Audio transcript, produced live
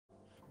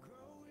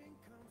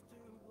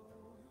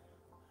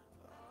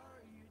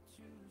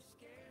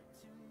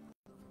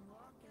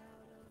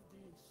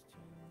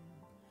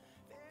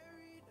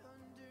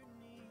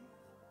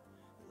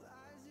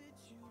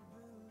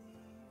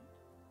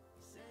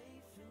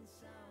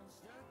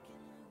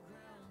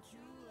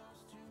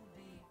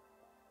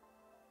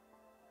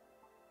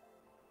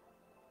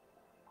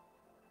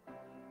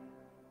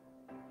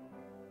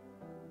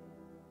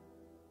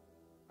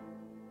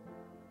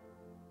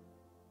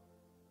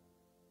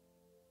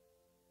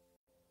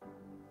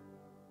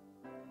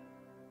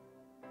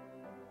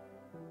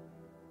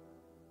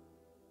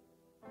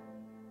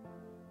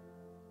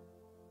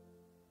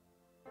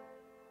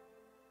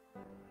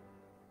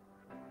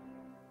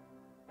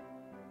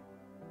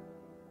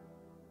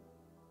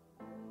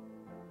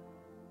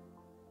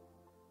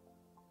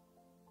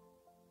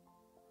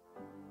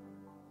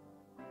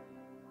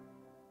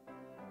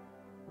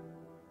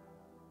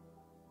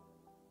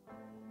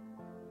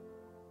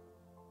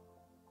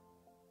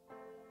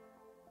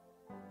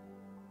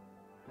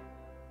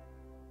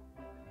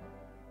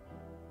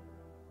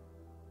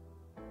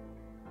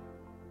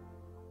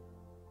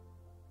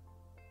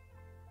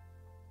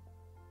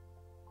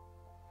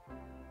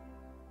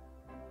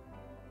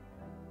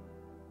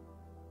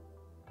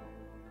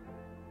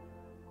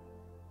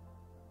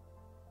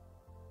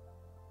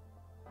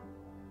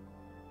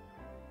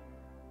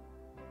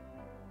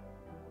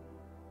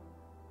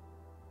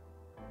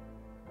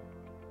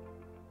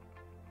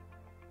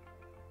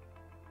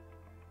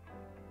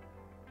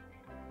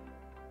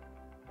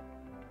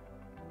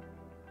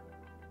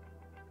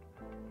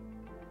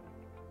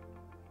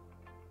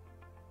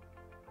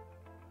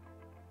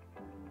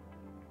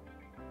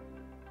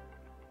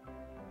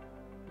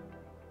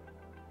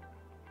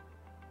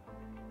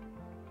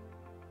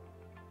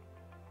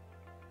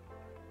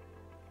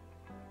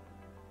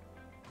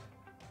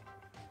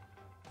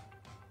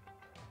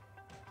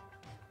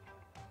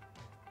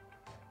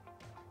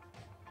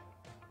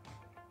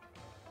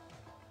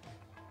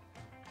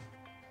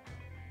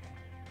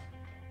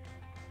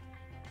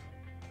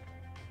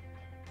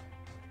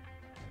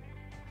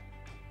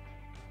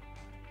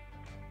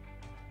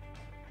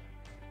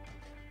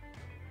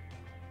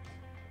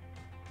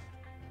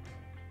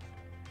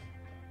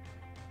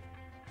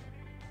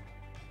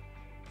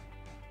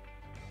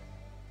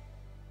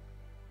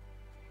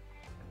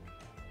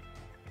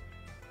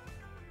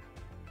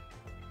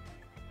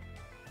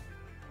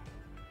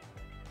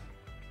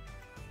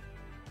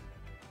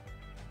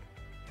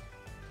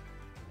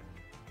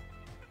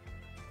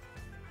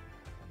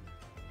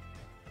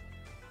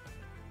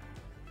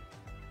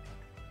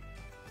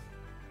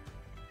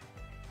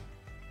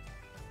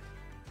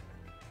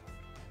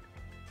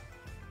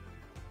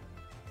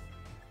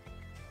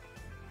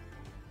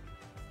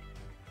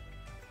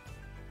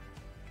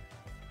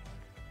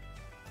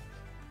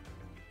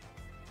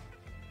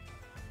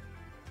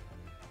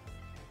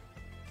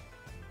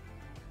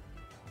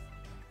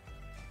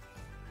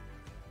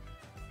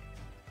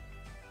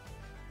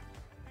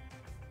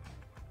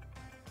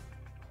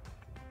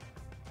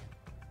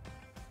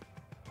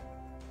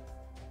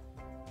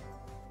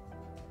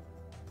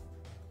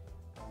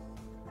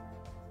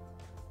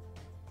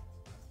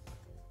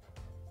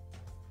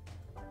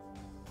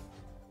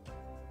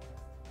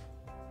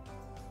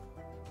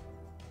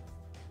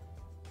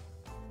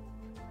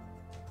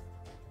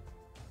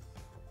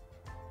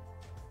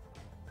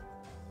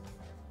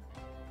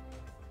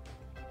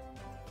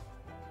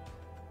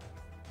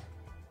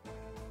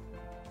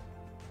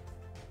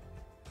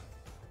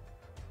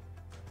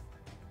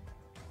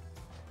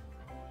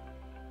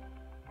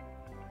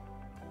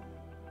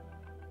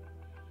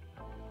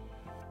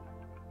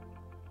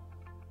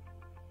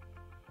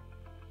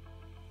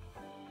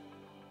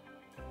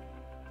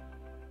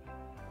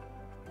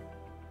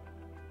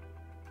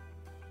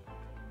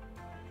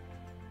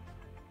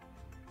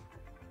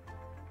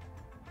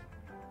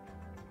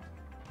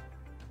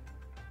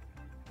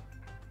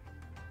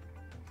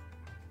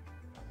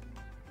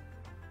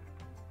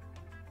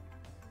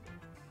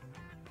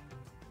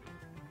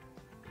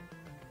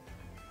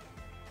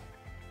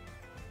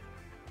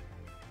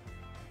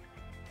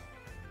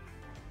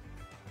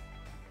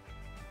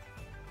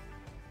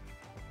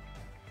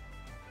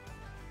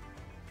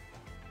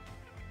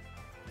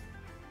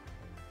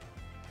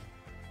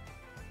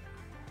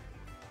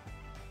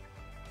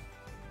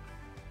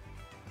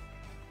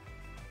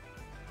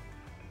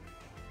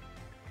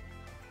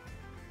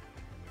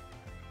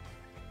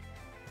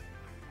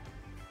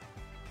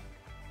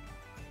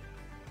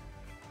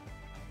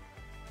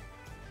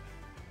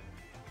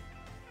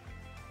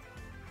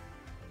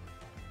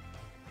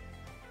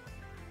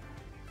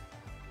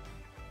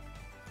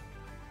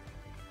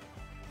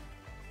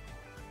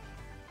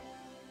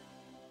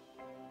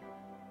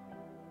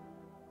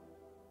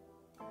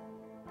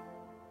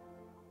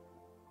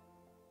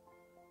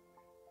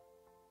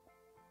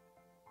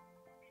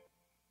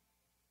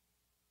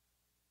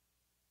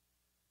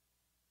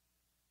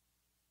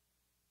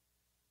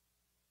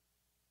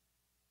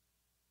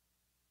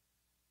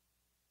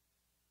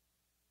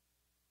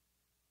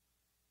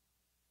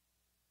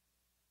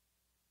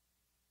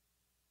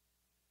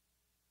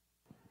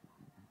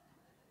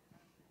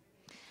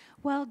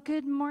Well,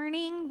 good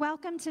morning.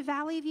 Welcome to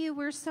Valley View.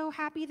 We're so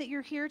happy that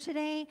you're here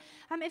today.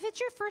 If it's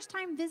your first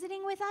time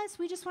visiting with us,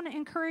 we just want to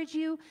encourage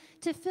you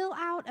to fill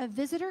out a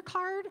visitor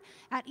card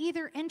at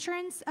either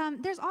entrance.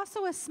 There's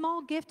also a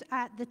small gift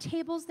at the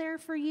tables there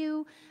for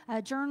you,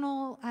 a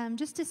journal,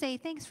 just to say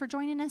thanks for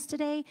joining us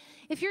today.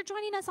 If you're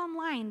joining us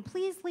online,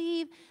 please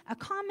leave a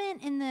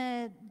comment in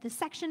the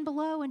section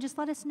below and just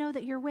let us know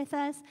that you're with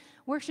us,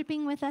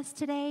 worshiping with us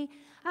today.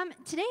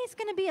 Today is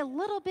going to be a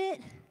little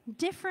bit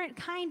different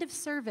kind of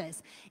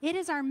service. It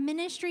is our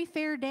ministry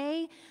fair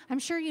day. I'm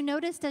sure you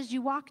noticed as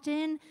you walked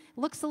in, it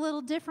looks a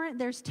little different.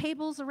 There's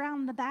tables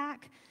around the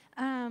back.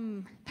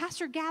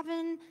 Pastor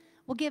Gavin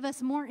will give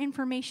us more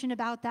information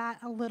about that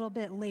a little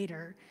bit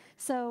later.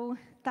 So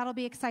that'll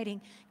be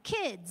exciting.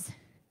 Kids,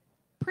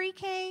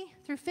 pre-K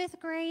through 5th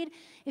grade,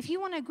 if you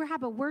want to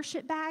grab a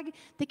worship bag,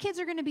 the kids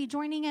are going to be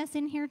joining us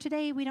in here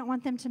today. We don't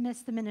want them to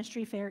miss the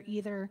ministry fair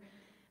either.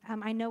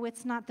 I know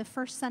it's not the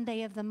first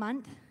Sunday of the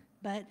month,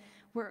 but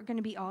we're going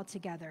to be all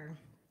together.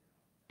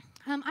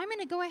 I'm going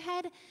to go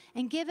ahead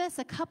and give us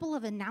a couple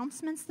of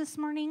announcements this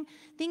morning,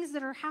 things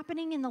that are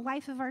happening in the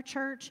life of our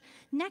church.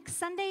 Next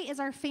Sunday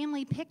is our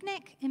family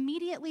picnic.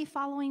 Immediately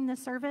following the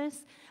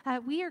service,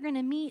 we are going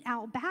to meet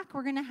out back.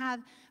 We're going to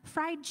have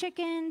fried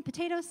chicken,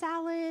 potato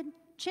salad,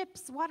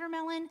 chips,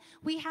 watermelon.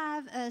 We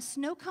have a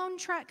snow cone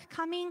truck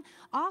coming.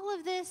 All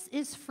of this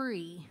is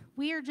free.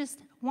 We are just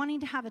wanting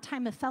to have a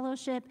time of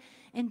fellowship,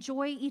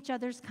 enjoy each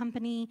other's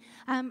company.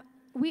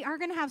 We are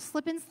going to have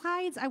slip and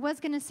slides. I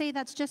was going to say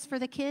that's just for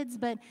the kids,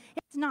 but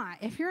it's not.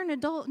 If you're an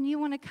adult and you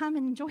want to come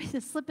and enjoy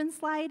the slip and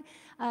slide,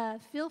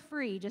 feel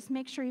free. Just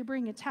make sure you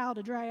bring a towel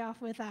to dry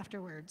off with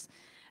afterwards.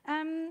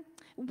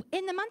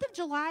 In the month of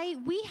July,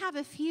 we have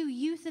a few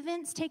youth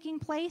events taking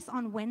place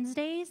on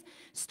Wednesdays,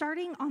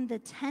 starting on the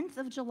 10th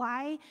of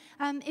July.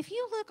 If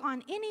you look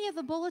on any of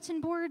the bulletin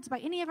boards by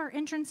any of our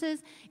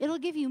entrances, it'll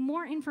give you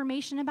more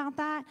information about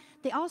that.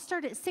 They all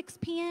start at 6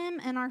 p.m.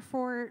 and are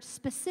for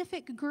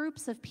specific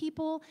groups of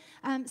people,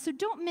 so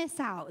don't miss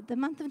out. The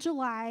month of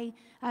July,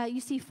 you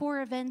see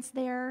 4 events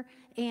there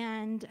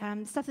and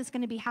stuff that's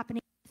going to be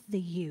happening with the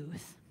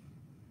youth.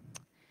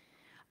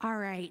 All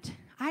right,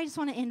 I just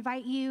want to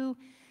invite you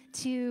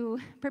to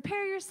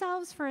prepare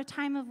yourselves for a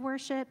time of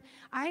worship.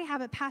 I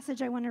have a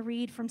passage I want to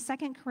read from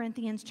 2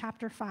 Corinthians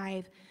chapter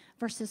 5,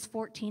 verses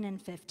 14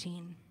 and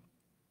 15.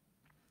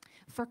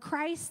 For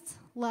Christ's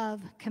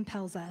love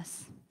compels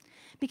us,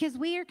 because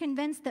we are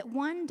convinced that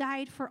one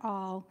died for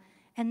all,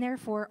 and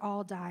therefore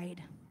all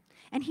died.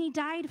 And he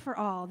died for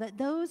all, that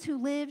those who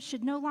live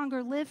should no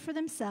longer live for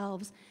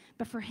themselves,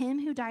 but for him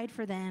who died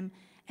for them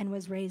and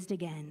was raised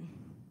again.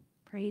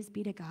 Praise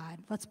be to God.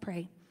 Let's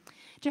pray.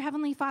 Dear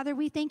Heavenly Father,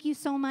 we thank you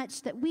so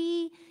much that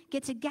we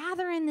get to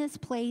gather in this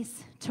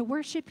place to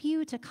worship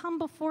you, to come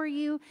before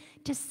you,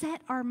 to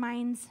set our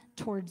minds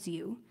towards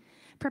you.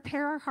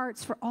 Prepare our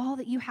hearts for all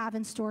that you have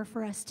in store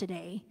for us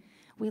today.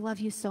 We love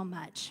you so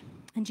much.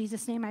 In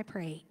Jesus' name I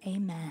pray,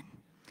 amen.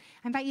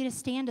 I invite you to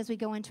stand as we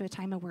go into a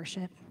time of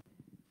worship.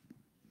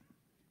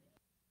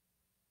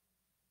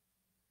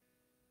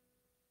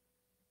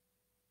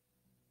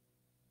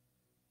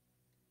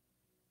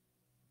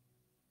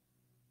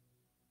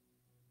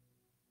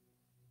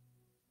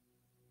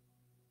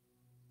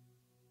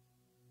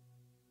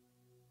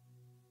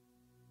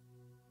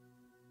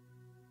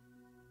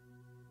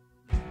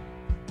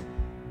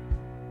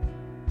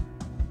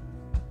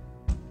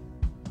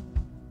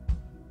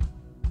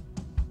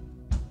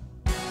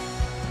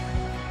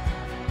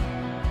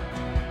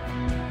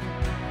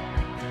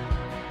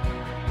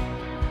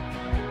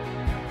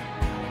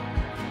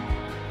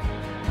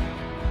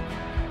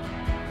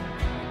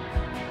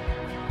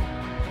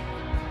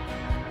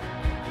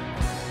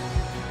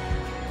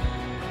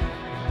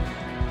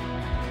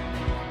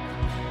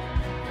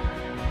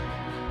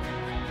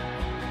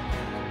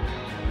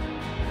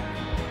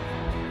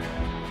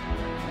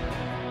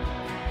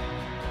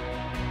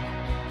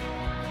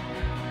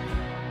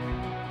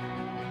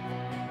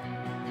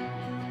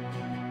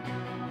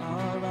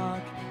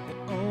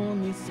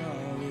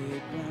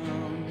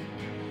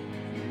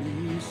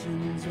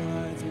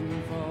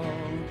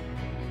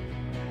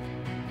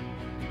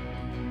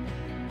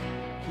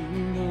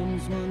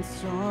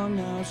 Strong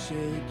now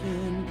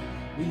shaken,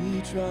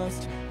 we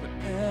trust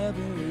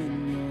forever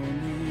in your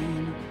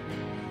name,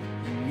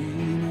 the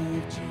name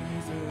of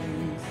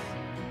Jesus.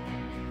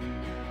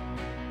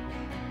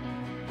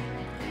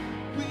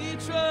 We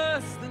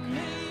trust the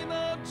name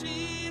of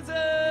Jesus.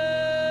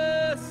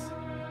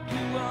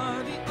 You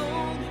are the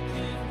only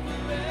King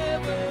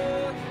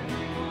forever.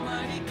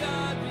 Almighty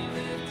God, we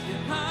lift you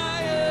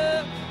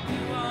higher.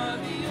 You are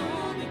the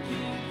only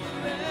King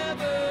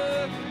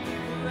forever,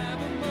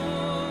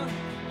 forevermore.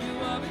 You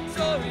are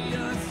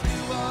victorious.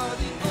 You are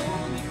the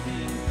only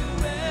King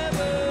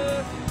forever.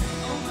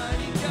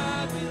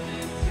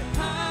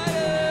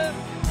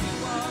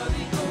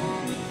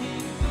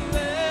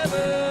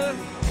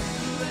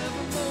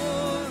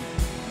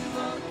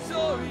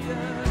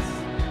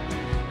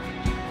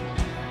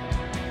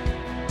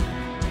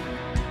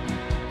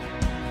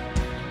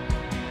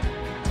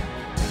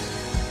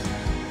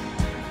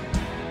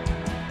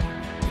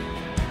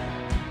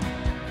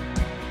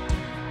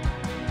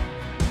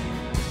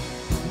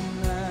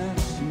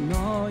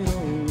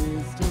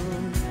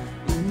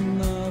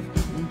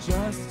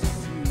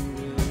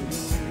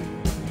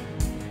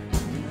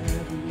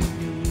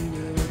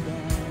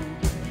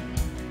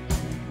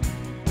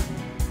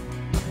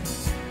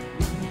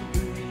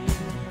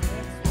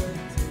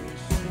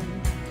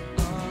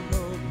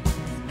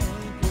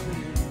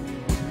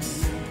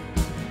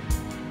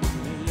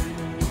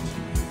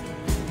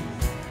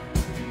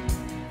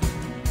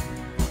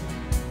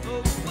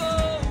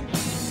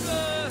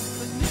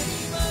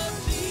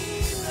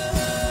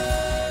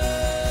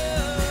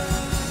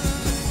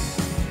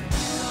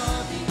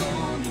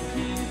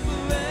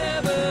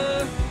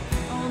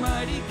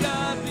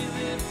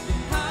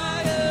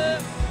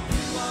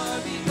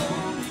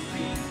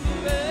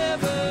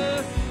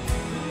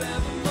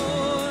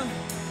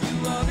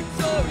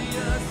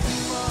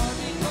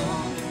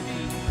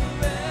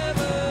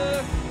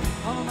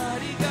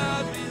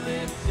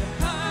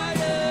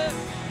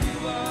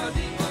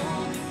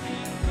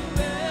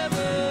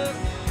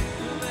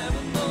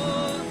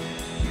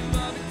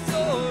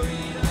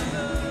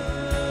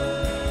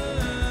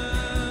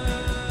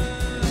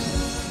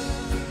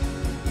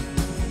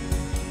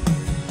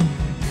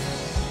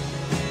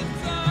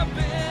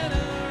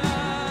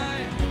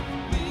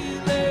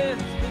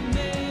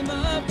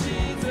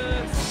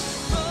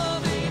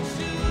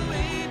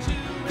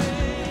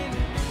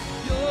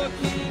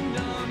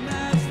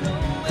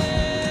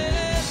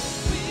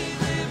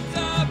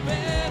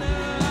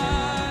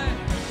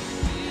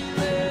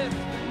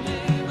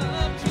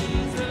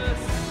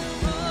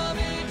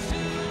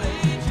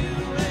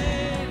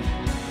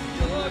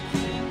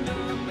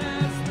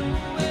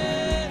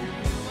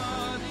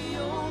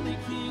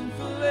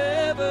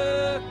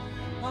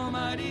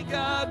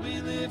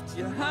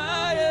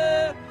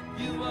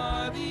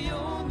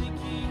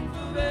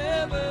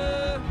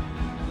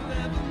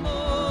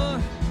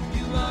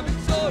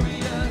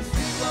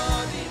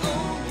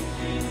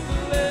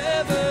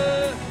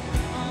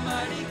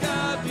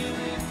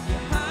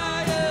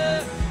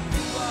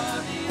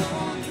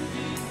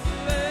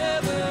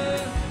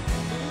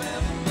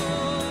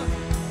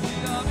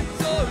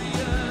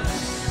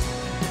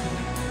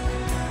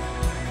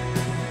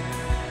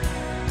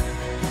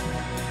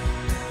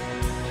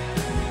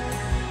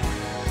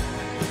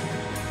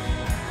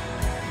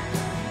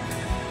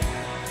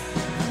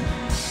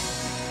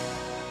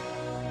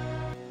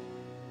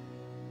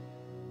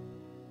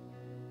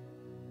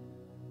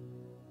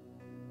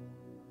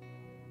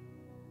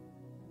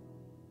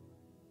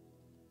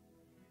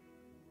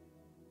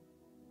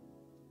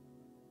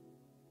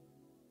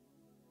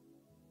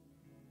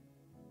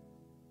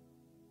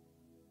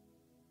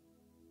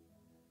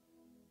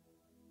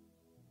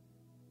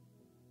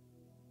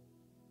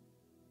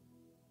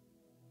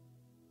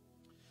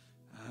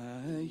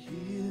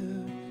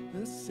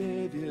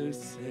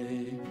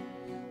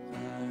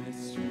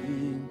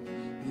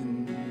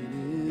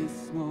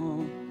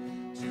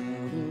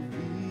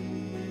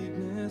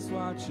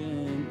 watch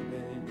and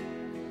pray.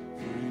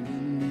 Find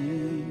in me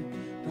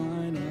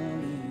thine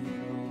all in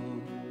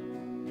all.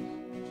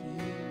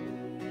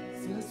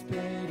 Jesus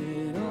paid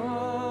it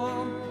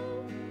all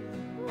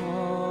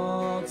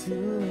to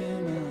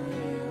him I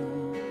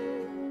owe.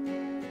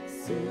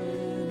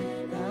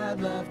 Sin had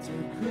left a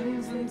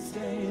crimson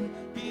stain,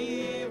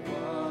 he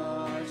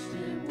washed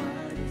it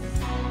white as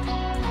snow.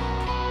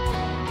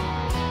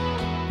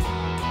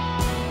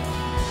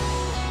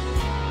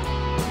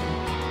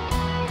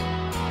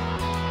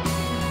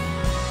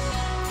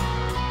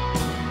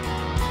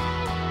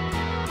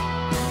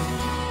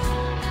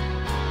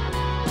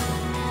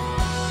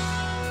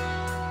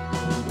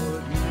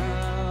 Lord,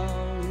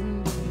 now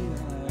indeed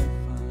I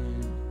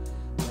find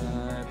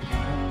thy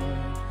power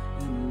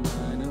in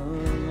thine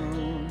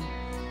alone.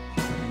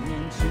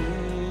 And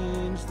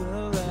change the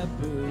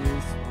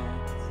leper's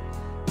spots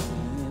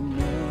and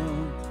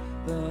melt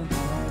the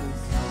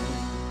hardest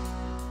heart.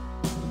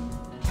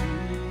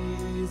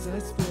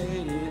 Jesus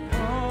paid it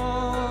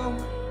all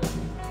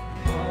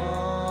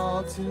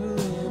to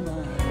him I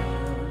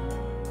owe.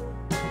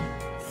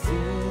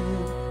 Sin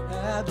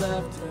had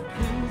left a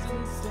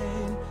crimson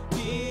stain,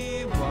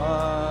 he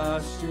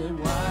washed it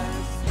white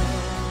as snow.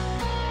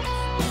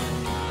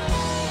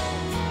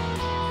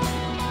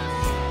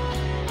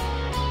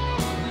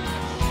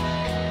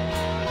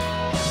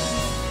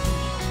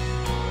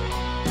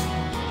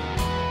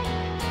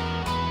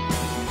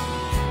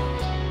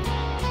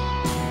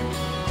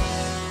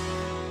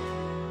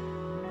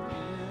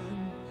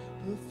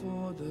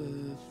 Before the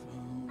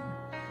throne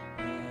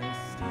I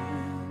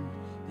stand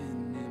in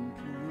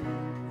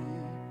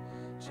impunity.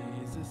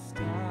 Jesus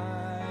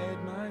died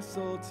my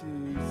soul to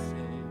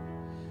save.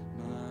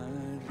 My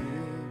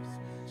lips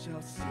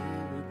shall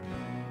still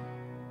reply.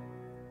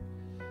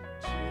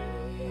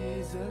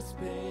 Jesus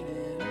paid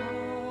it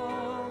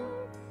all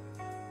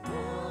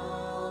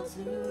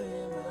to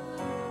him I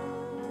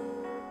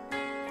owe.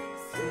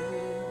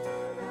 Sin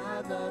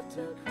had left a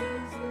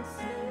crimson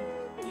stain,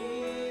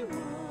 he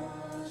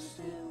washed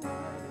it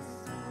white as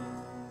snow.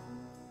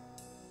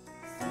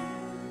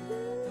 Sin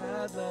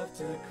had left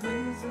a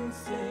crimson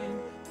stain,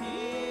 he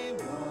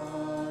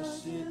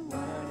washed it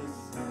white as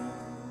snow.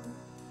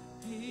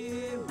 He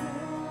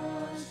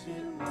washed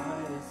it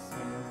white as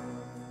snow.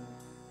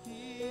 He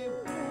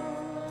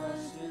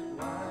washed it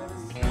white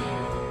as snow.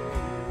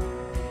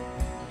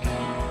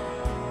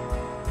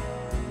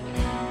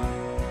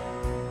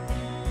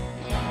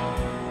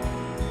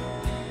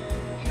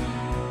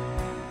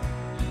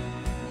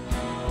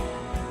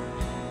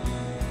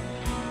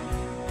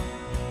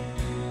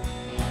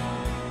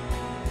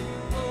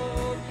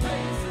 Oh,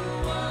 praise the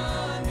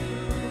one who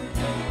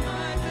paid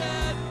my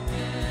debt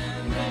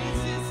and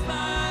raised his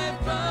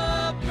life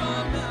up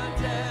from the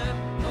dead.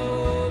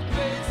 Oh,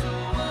 praise the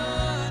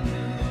one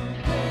who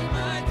paid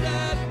my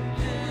debt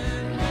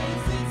and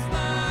raised his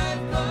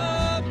life up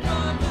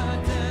from the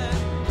dead.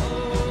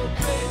 Oh,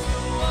 praise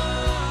the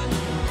one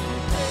who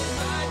paid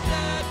my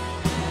debt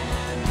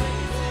and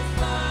raised his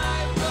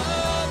life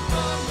up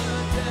from the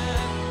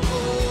dead.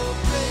 Oh,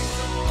 praise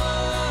the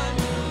one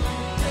who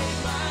paid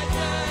my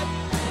debt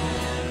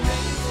and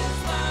raised his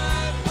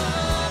life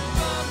up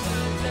from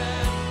the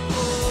dead.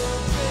 Oh,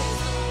 praise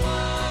the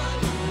one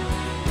who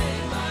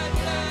paid my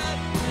debt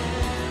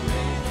and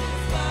raised his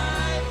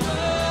life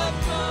up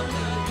from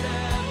the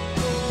dead.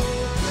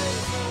 Oh,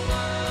 praise the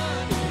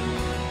one who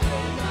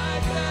paid my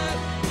debt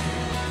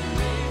and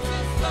raised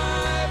his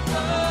life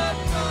up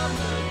from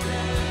the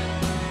dead.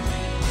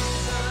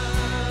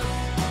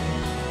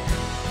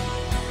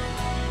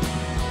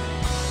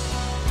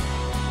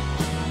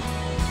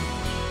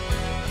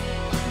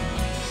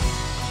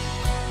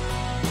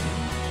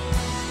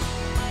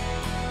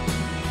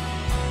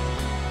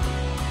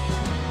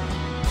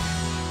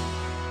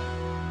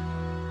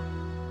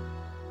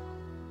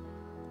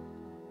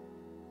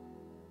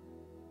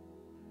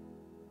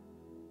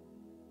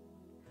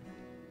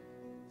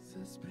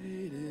 Jesus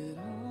paid it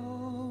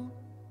all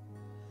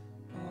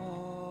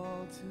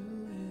to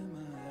him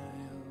I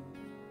owe.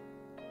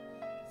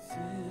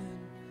 Sin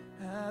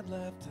had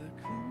left a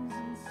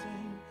crimson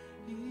stain,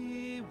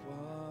 he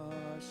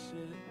washed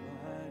it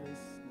white as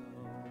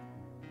snow.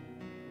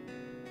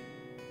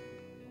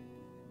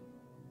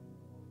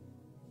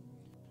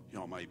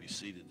 Y'all may be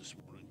seated this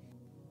morning.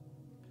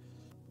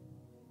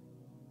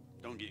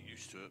 Don't get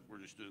used to it. We're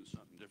just doing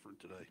something different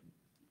today.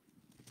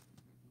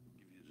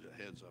 Give you a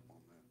heads up on that.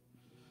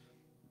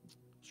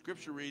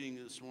 Scripture reading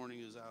this morning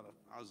is out of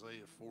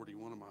Isaiah 40,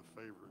 one of my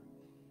favorite.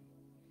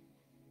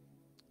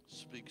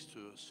 Speaks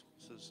to us.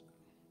 It says,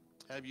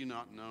 have you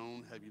not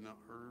known? Have you not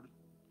heard?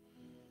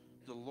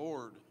 The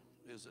Lord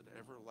is an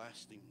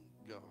everlasting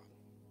God,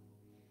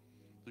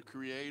 the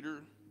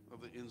creator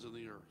of the ends of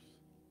the earth.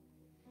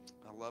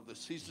 I love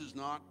this. He does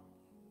not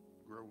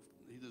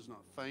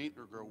faint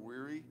or grow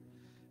weary,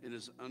 and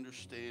his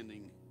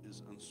understanding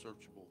is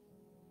unsearchable.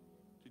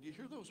 Did you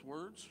hear those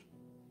words?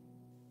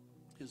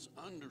 His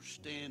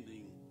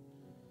understanding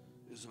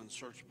is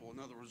unsearchable. In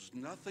other words,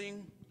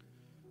 nothing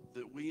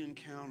that we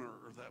encounter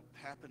or that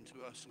happen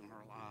to us in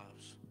our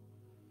lives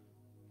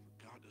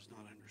does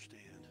not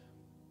understand,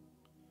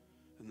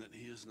 and that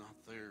he is not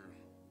there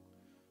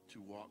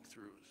to walk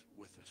through it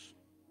with us.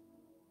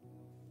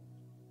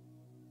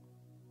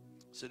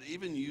 It said,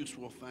 even youths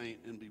will faint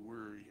and be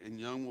weary, and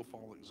young will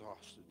fall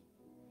exhausted.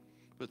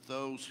 But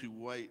those who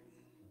wait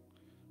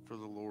for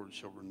the Lord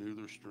shall renew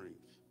their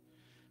strength,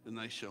 and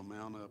they shall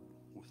mount up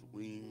with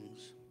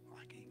wings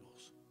like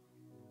eagles.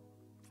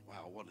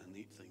 Wow, what a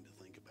neat thing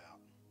to think about.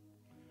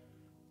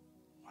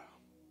 Wow.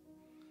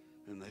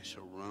 And they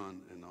shall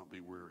run and not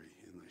be weary,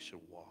 and they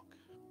shall walk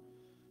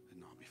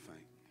and not be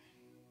faint.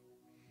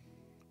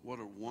 What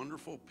a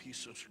wonderful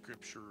piece of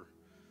scripture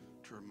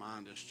to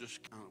remind us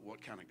just kind of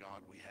what kind of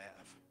God we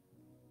have.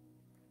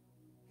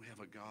 We have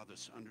a God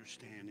that's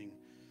understanding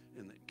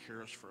and that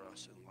cares for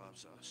us and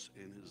loves us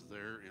and is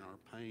there in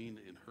our pain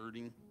and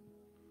hurting.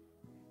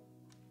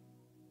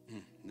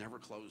 Never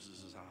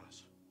closes his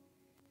eyes.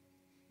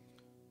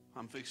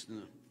 I'm fixing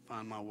to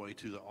find my way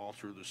to the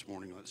altar this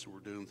morning, so we're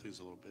doing things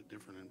a little bit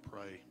different and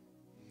pray.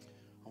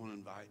 I want to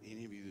invite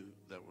any of you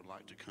that would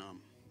like to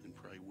come and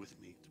pray with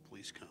me to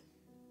please come.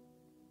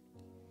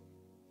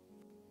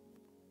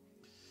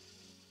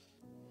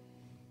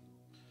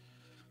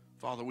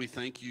 Father, we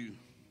thank you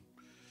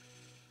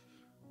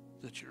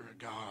that you're a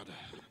God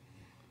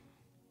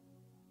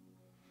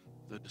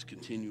that is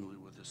continually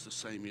with us, the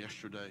same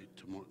yesterday,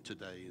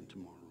 today, and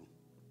tomorrow.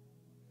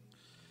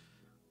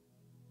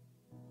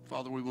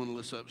 Father, we want to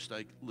lift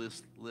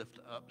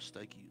up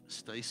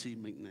Stacy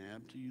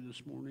McNabb to you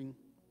this morning.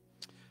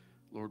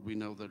 Lord, we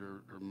know that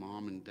her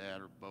mom and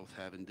dad are both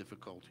having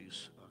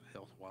difficulties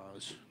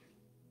health-wise,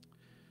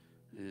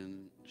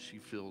 and she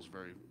feels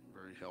very,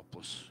 very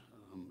helpless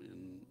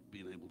in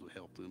being able to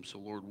help them. So,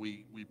 Lord,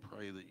 we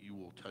pray that you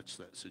will touch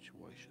that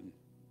situation.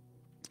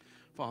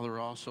 Father,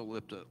 also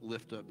lift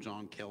up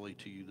John Kelly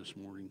to you this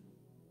morning.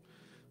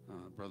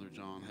 Brother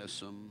John has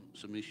some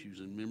issues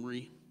in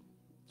memory.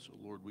 So,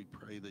 Lord, we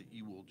pray that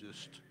you will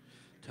just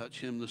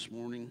touch him this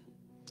morning.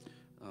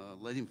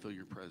 Let him feel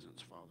your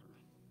presence, Father.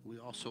 We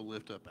also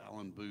lift up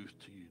Alan Booth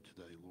to you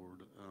today, Lord.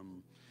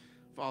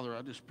 Father,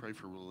 I just pray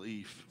for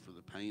relief for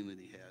the pain that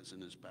he has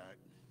in his back.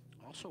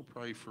 Also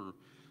pray for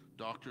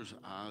doctors'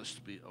 eyes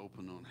to be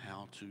open on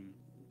how to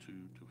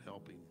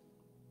help him.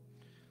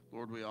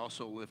 Lord, we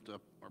also lift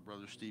up our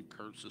brother Steve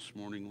Kurtz this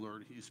morning.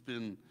 Lord, he's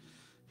been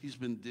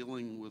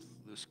dealing with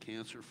this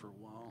cancer for a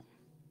while.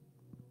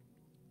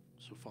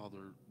 So,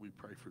 Father, we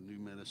pray for new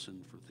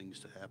medicine, for things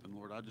to happen.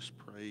 Lord, I just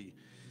pray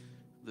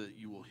that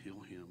you will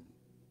heal him.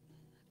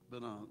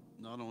 But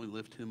not only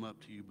lift him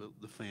up to you, but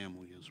the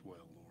family as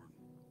well, Lord.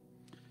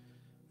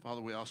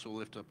 Father, we also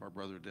lift up our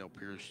brother Dale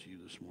Pierce to you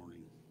this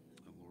morning.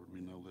 And Lord,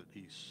 we know that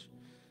he's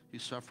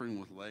suffering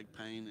with leg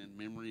pain and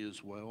memory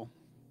as well.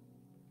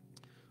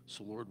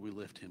 So, Lord, we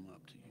lift him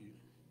up to you.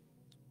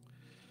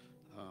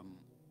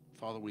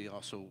 Father, we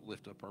also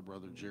lift up our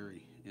brother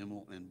Jerry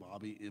Emmel and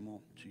Bobby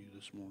Emmel to you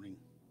this morning.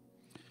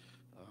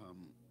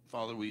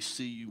 Father, we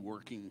see you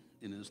working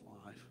in his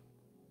life.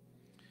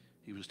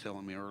 He was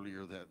telling me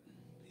earlier that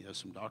he has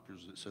some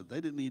doctors that said he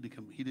didn't need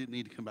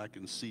to come back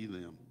and see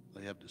them.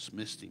 They have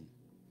dismissed him.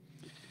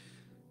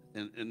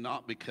 And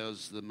not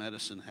because the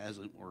medicine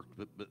hasn't worked,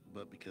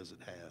 but because it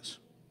has.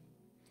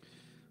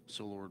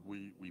 So, Lord,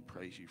 we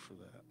praise you for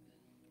that.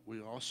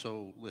 We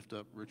also lift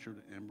up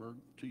Richard Amberg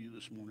to you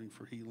this morning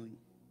for healing.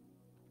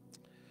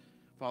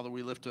 Father,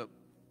 we lift up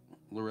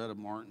Loretta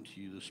Martin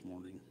to you this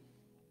morning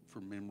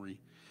for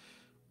memory.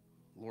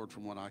 Lord,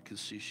 from what I can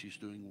see, she's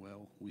doing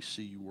well. We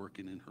see you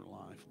working in her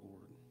life,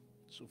 Lord.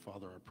 So,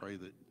 Father, I pray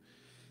that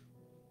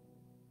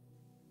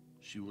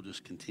she will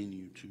just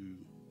continue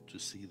to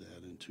see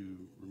that and to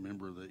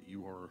remember that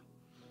you are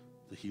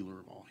the healer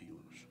of all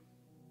healers.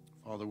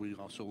 Father, we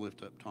also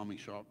lift up Tommy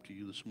Sharp to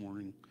you this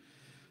morning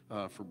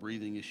for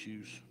breathing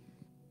issues.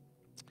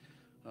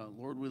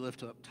 Lord, we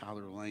lift up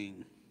Tyler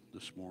Lane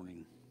this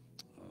morning.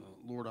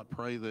 Lord, I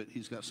pray that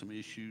he's got some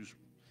issues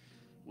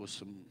with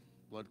some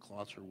blood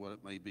clots or what it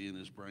may be in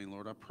his brain.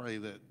 Lord, I pray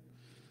that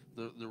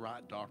the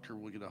right doctor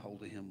will get a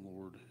hold of him,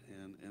 Lord,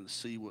 and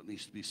see what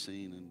needs to be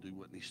seen and do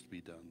what needs to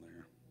be done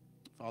there.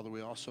 Father,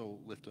 we also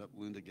lift up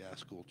Linda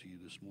Gaskell to you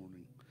this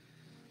morning.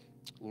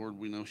 Lord,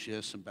 we know she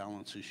has some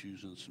balance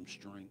issues and some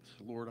strength.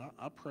 Lord,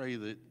 I pray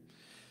that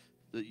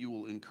you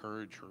will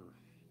encourage her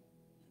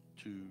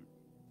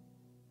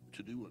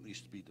to do what needs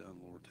to be done,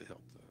 Lord, to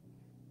help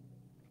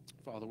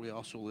that. Father, we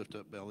also lift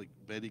up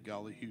Betty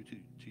Gollyhue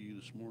to you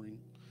this morning,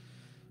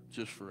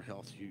 just for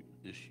health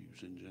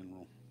issues in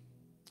general.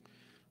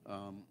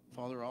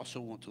 Father, I also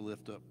want to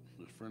lift up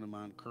a friend of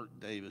mine, Kurt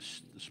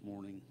Davis, this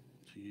morning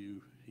to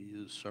you.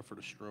 He has suffered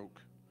a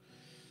stroke,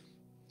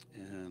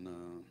 and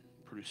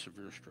pretty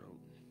severe stroke.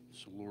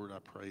 So, Lord, I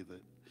pray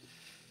that,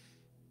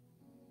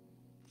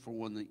 for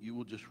one, that you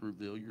will just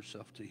reveal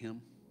yourself to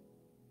him,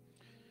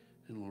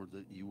 and, Lord,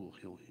 that you will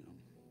heal him.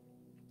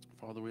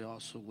 Father, we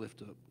also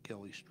lift up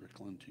Kelly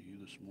Strickland to you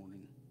this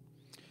morning.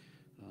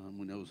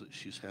 We know that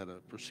she's had a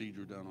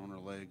procedure done on her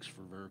legs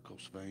for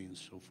varicose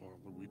veins so far.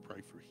 Lord, we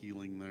pray for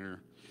healing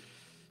there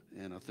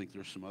And I think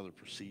there's some other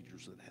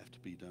procedures that have to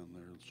be done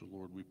there. So,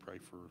 Lord, we pray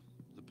for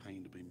the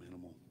pain to be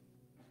minimal.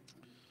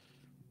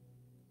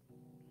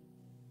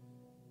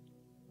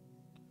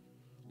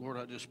 Lord,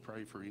 I just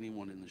pray for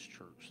anyone in this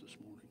church this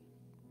morning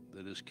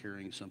that is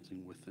carrying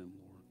something with them,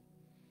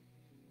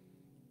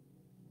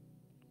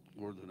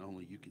 Lord. Lord, that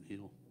only you can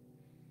heal.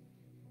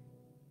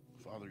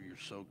 Father, you're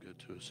so good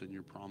to us, and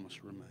your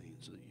promise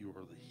remains that you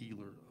are the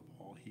healer of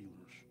all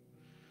healers.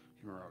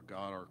 You are our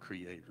God, our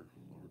creator,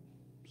 Lord.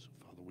 So,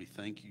 Father, we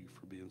thank you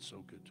for being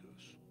so good to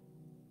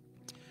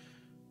us.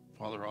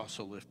 Father,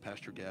 also lift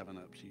Pastor Gavin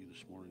up to you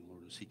this morning,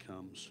 Lord, as he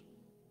comes.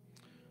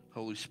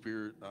 Holy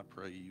Spirit, I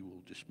pray you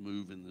will just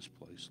move in this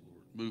place,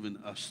 Lord. Move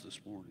in us this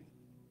morning.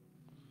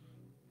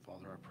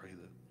 Father, I pray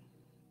that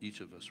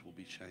each of us will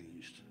be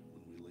changed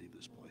when we leave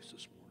this place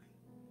this morning.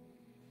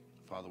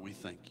 Father, we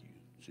thank you.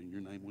 It's in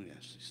your name we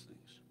ask these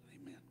things.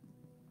 Amen.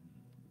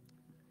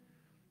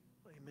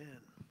 Amen.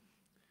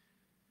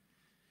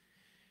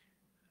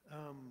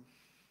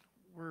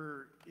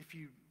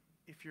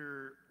 If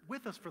you're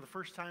with us for the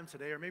first time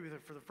today, or maybe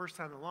for the first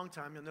time in a long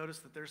time, you'll notice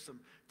that there's some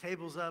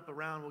tables up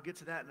around. We'll get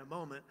to that in a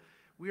moment.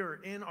 We are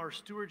in our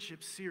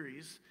stewardship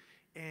series,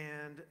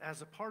 and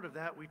as a part of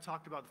that, we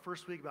talked about the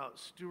first week about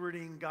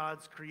stewarding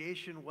God's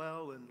creation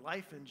well and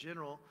life in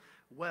general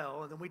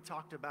well, and then we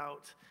talked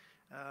about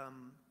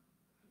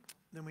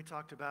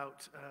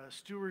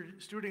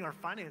stewarding our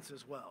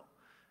finances well,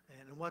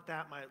 and what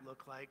that might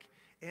look like.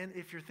 And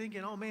if you're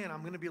thinking, oh man, I'm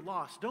going to be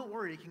lost, don't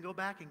worry. You can go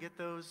back and get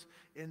those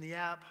in the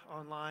app,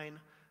 online,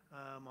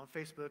 on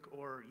Facebook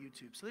or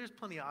YouTube. So there's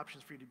plenty of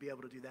options for you to be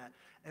able to do that.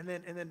 And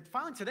then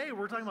finally today,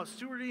 we're talking about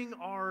stewarding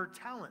our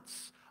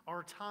talents,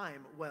 our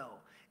time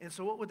well. And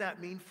so what would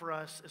that mean for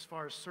us as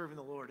far as serving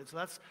the Lord? And so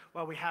that's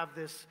why we have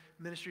this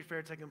ministry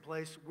fair taking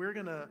place. We're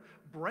going to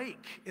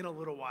break in a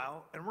little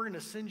while, and we're going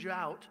to send you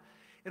out.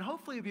 And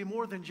hopefully it'll be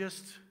more than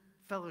just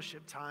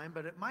fellowship time,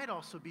 but it might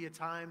also be a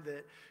time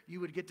that you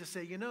would get to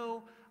say, you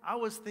know, I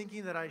was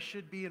thinking that I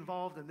should be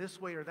involved in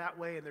this way or that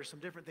way, and there's some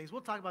different things.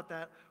 We'll talk about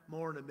that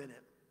more in a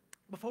minute.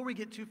 Before we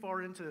get too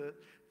far into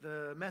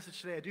the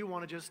message today, I do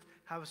want to just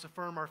have us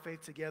affirm our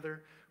faith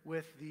together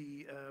with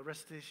the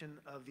recitation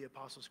of the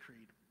Apostles'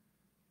 Creed.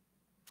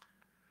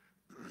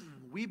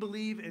 We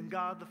believe in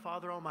God the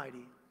Father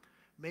Almighty,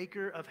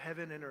 maker of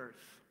heaven and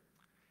earth,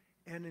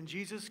 and in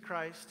Jesus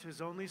Christ, his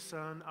only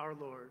Son, our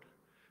Lord,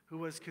 who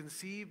was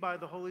conceived by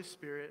the Holy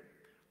Spirit,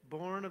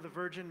 born of the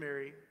Virgin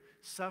Mary,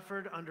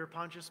 suffered under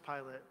Pontius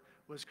Pilate,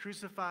 was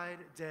crucified,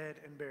 dead,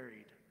 and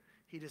buried.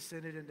 He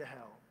descended into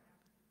hell.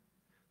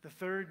 The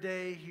third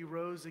day he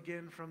rose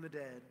again from the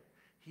dead.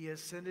 He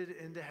ascended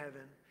into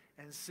heaven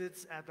and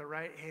sits at the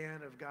right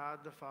hand of God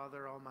the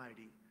Father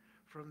Almighty.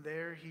 From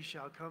there he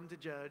shall come to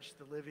judge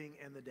the living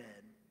and the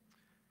dead.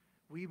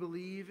 We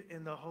believe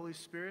in the Holy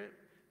Spirit,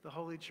 the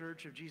Holy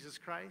Church of Jesus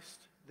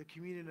Christ, the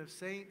communion of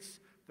saints,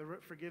 the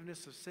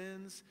forgiveness of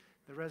sins,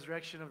 the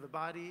resurrection of the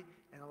body,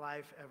 and a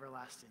life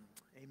everlasting.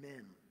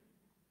 Amen.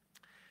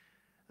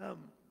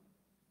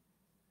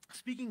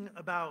 Speaking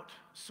about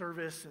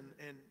service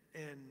and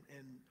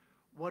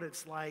what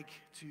it's like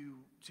to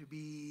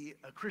be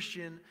a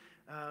Christian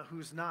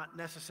who's not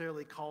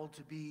necessarily called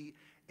to be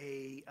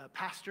a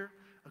pastor,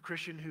 a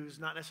Christian who's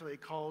not necessarily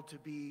called to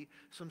be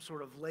some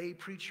sort of lay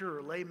preacher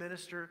or lay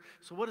minister.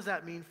 So what does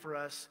that mean for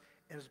us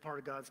as a part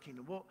of God's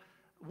kingdom? Well,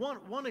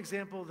 one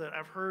example that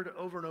I've heard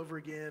over and over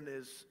again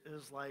is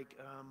like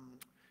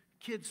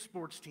kids'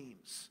 sports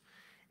teams.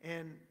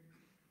 And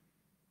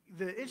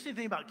the interesting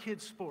thing about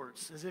kids'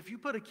 sports is if you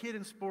put a kid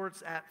in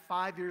sports at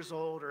 5 years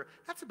old, or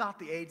that's about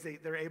the age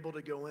they're able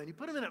to go in, you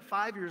put them in at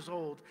 5 years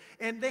old,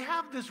 and they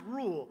have this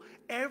rule: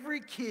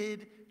 every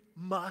kid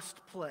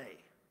must play.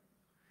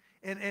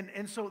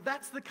 And so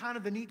that's the kind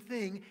of the neat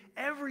thing.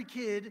 Every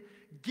kid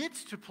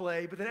gets to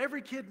play, but then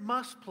every kid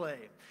must play.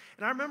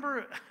 And I remember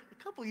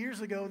a couple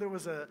years ago, there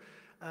was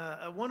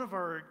one of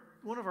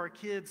our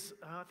kids,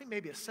 I think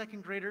maybe a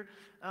second grader,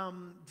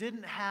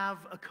 didn't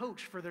have a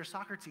coach for their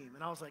soccer team.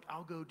 And I was like,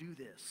 I'll go do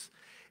this.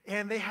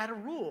 And they had a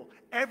rule: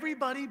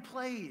 everybody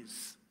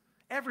plays.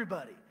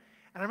 Everybody.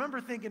 And I remember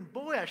thinking,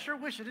 boy, I sure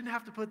wish I didn't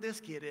have to put this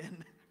kid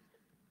in.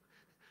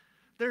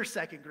 They're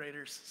second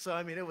graders, so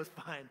I mean, it was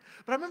fine.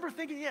 But I remember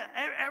thinking, yeah,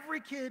 every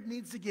kid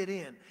needs to get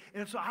in.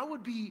 And so I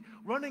would be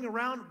running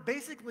around.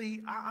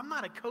 Basically, I'm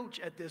not a coach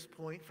at this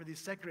point for these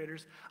second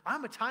graders.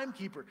 I'm a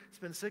timekeeper.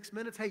 Spend 6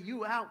 minutes, hey,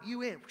 you out,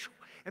 you in,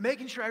 and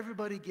making sure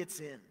everybody gets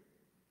in.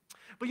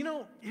 But you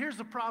know, here's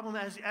the problem.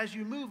 As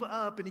you move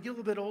up and you get a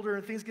little bit older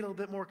and things get a little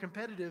bit more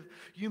competitive,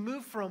 you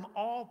move from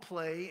all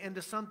play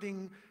into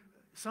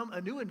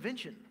a new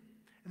invention.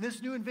 And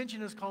this new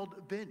invention is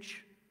called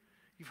bench.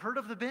 You've heard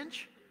of the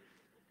bench?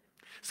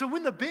 So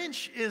when the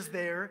bench is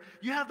there,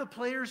 you have the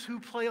players who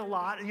play a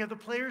lot, and you have the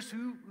players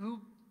who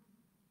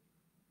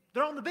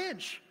they're on the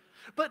bench.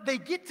 But they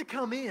get to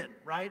come in,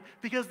 right?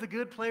 Because the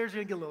good players are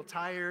going to get a little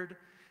tired.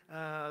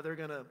 They're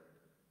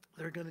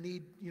going to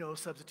need,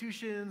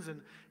 substitutions, and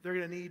they're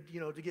going to need,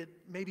 to get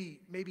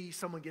maybe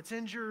someone gets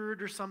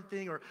injured or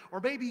something, or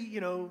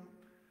maybe,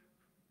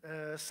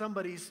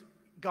 somebody's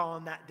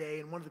gone that day,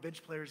 and one of the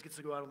bench players gets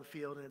to go out on the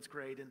field, and it's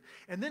great.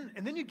 And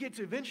then you get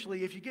to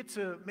eventually, if you get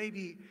to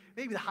maybe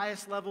the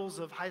highest levels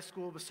of high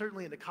school, but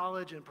certainly into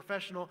college and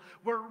professional,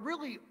 where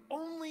really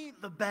only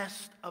the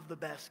best of the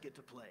best get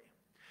to play.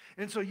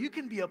 And so you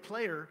can be a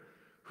player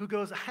who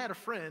goes, I had a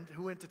friend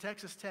who went to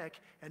Texas Tech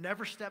and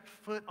never stepped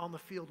foot on the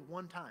field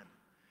one time.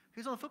 He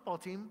was on the football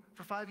team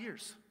for 5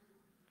 years.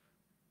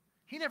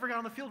 He never got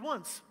on the field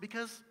once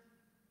because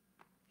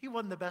he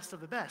wasn't the best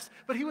of the best,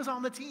 but he was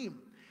on the team.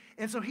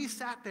 And so he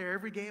sat there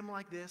every game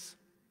like this,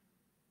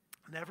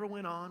 never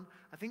went on.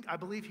 I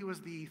believe he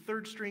was the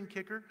third string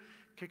kicker.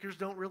 Kickers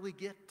don't really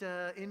get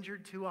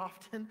injured too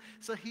often,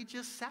 so he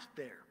just sat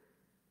there.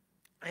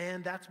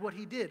 And that's what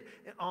he did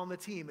on the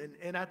team.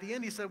 And at the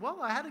end he said, well,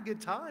 I had a good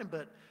time,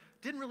 but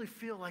didn't really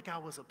feel like I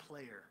was a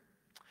player.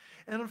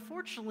 And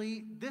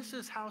unfortunately, this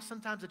is how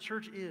sometimes a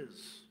church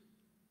is.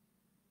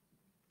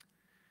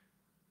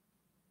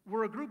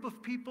 We're a group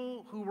of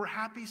people who were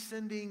happy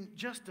sending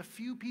just a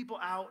few people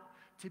out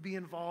to be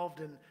involved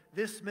in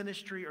this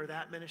ministry or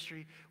that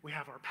ministry. We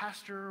have our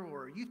pastor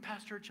or a youth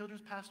pastor,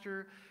 children's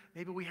pastor.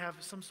 Maybe we have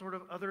some sort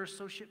of other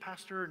associate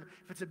pastor. And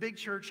if it's a big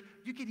church,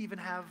 you could even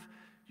have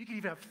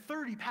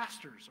 30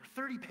 pastors or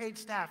 30 paid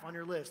staff on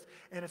your list,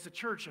 and it's a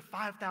church of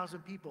 5,000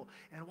 people.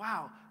 And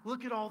wow,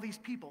 look at all these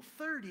people.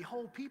 30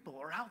 whole people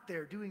are out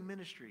there doing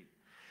ministry.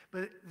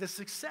 But the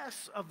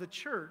success of the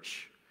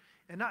church,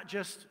 and not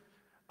just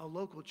a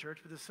local church,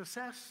 but the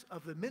success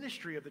of the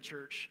ministry of the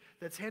church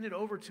that's handed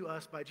over to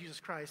us by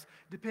Jesus Christ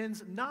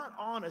depends not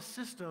on a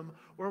system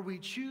where we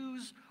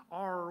choose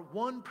our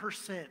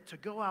 1% to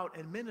go out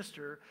and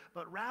minister,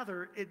 but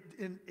rather it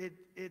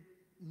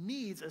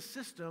needs a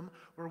system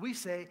where we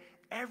say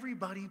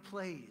everybody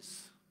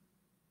plays.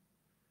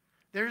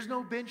 There's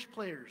no bench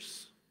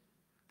players.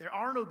 There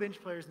are no bench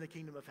players in the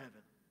kingdom of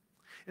heaven.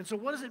 And so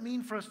what does it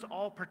mean for us to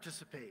all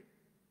participate?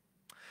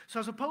 So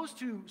as opposed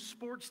to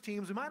sports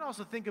teams, we might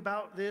also think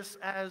about this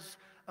as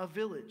a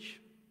village.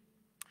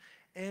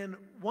 And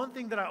one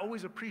thing that I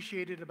always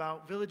appreciated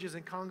about villages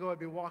in Congo, I'd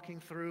be walking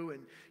through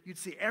and you'd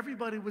see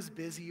everybody was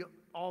busy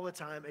all the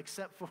time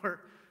except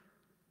for,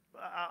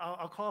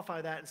 I'll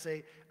qualify that and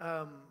say,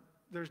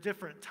 there's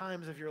different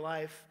times of your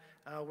life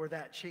where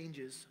that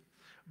changes.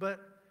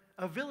 But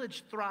a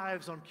village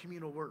thrives on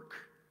communal work.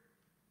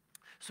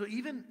 So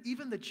even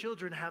the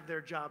children have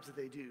their jobs that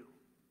they do.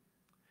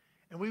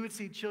 And we would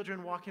see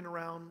children walking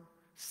around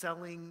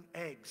selling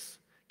eggs,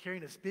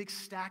 carrying this big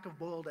stack of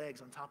boiled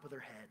eggs on top of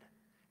their head.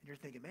 And you're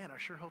thinking, man, I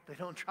sure hope they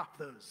don't drop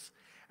those.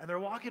 And they're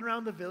walking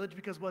around the village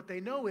because what they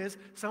know is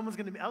someone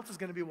else is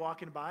going to be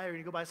walking by, or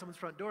you go by someone's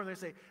front door and they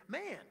say,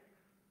 man,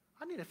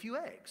 I need a few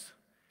eggs.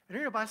 And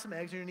you're going to buy some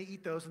eggs, and you're going to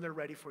eat those, and they're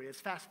ready for you. It's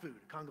fast food,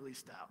 Congolese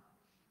style.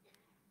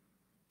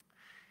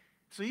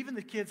 So even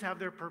the kids have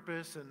their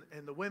purpose,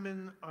 and the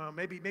women,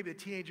 maybe the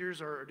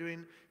teenagers are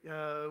doing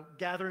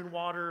gathering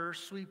water,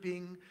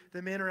 sweeping.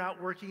 The men are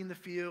out working in the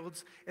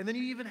fields. And then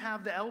you even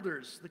have the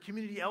elders, the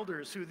community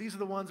elders, who these are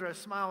the ones where I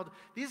smiled.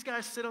 These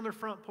guys sit on their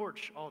front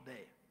porch all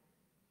day.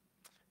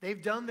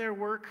 They've done their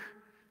work.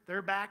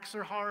 Their backs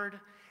are hard.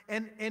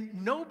 And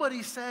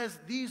nobody says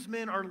these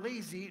men are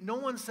lazy. No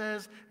one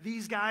says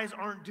these guys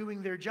aren't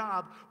doing their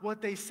job.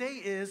 What they say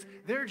is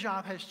their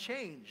job has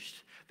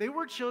changed. They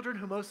were children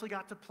who mostly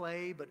got to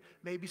play, but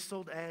maybe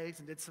sold eggs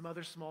and did some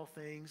other small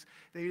things.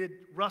 They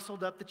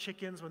rustled up the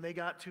chickens when they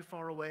got too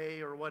far away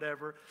or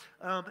whatever.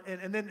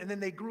 And then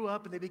they grew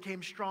up and they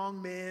became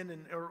strong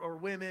men or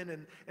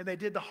women, and they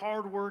did the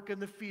hard work in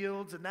the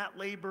fields and that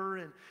labor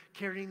and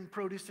carrying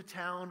produce to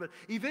town. But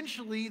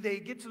eventually they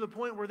get to the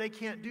point where they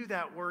can't do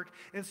that work,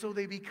 and so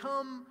they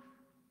become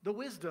the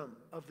wisdom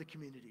of the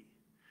community.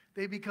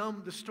 They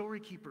become the story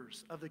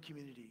keepers of the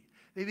community.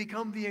 They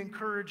become the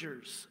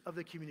encouragers of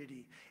the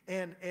community.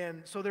 And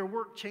so their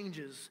work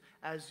changes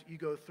as you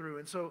go through.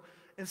 And so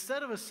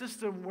instead of a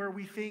system where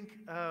we think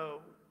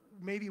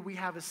maybe we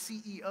have a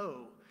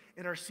CEO,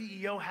 and our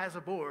CEO has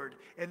a board,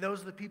 and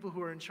those are the people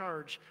who are in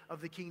charge of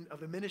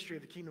the ministry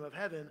of the kingdom of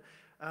heaven,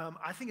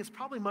 I think it's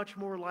probably much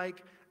more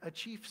like a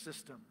chief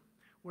system,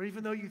 where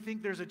even though you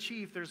think there's a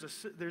chief, there's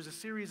a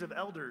series of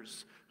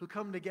elders who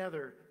come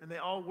together, and they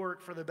all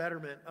work for the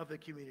betterment of the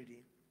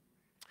community.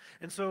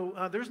 And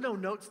so there's no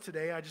notes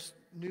today. I just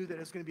knew that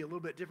it's going to be a little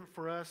bit different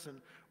for us,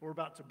 and we're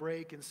about to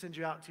break and send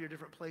you out to your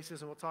different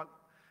places, and we'll talk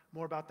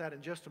more about that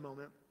in just a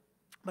moment.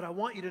 But I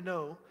want you to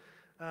know,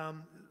 I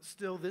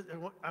still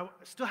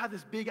have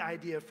this big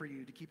idea for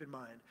you to keep in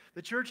mind.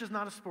 The church is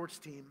not a sports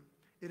team.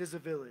 It is a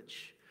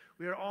village.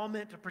 We are all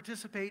meant to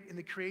participate in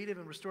the creative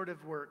and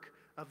restorative work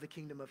of the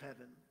kingdom of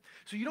heaven.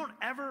 So you don't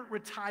ever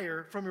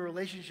retire from your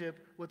relationship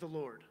with the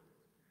Lord.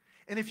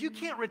 And if you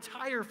can't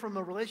retire from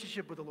a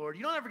relationship with the Lord,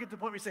 you don't ever get to the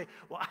point where you say,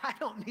 well, I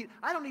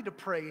don't need to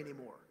pray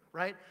anymore,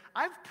 right?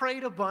 I've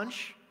prayed a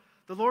bunch.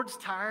 The Lord's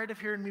tired of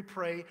hearing me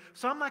pray,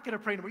 so I'm not going to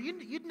pray anymore.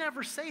 You'd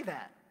never say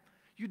that.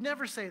 You'd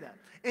never say that.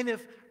 And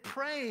if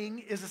praying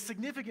is a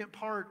significant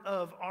part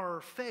of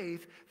our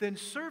faith, then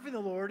serving the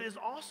Lord is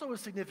also a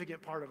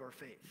significant part of our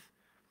faith.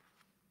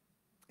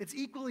 It's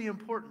equally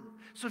important.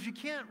 So if you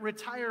can't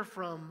retire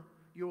from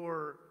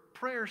your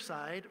prayer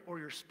side or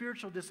your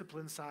spiritual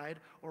discipline side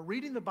or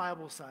reading the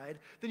Bible side,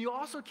 then you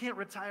also can't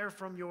retire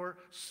from your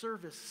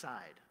service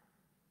side.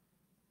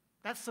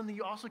 That's something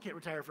you also can't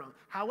retire from.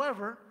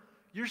 However,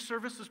 your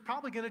service is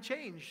probably going to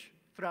change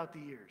throughout the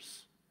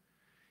years.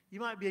 You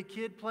might be a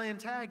kid playing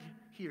tag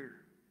here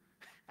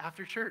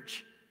after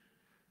church,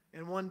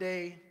 and one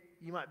day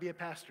you might be a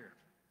pastor.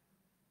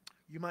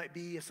 You might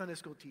be a Sunday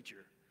school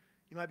teacher.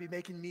 You might be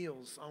making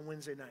meals on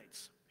Wednesday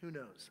nights. Who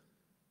knows?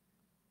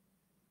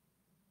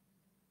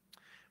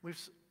 We've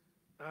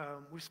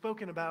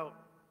spoken about,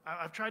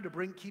 I've tried to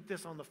keep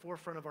this on the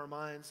forefront of our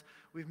minds.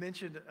 We've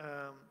mentioned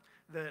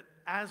that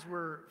as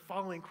we're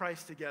following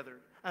Christ together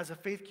as a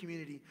faith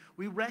community,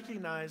 we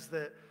recognize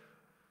that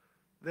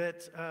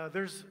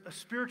there's a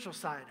spiritual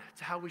side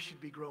to how we should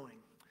be growing.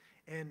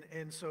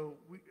 And so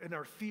in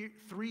our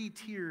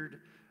three-tiered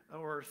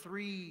or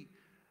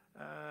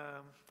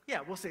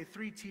we'll say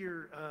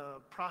three-tier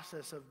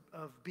process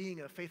of being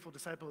a faithful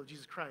disciple of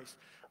Jesus Christ.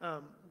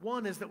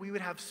 One is that we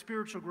would have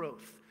spiritual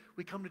growth.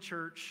 We come to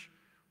church,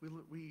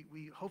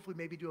 we hopefully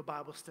maybe do a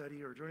Bible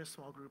study or join a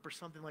small group or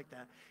something like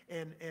that,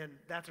 and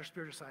that's our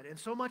spiritual side. And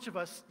so much of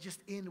us just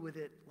end with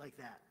it like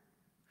that.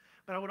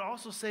 But I would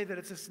also say that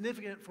it's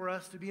significant for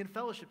us to be in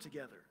fellowship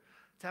together,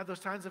 to have those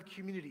times of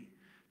community,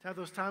 to have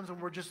those times when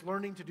we're just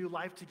learning to do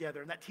life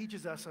together, and that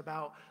teaches us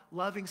about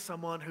loving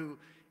someone who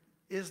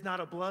is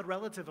not a blood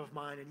relative of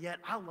mine, and yet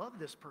I love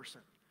this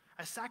person.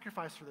 I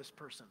sacrifice for this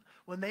person.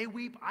 When they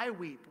weep, I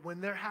weep.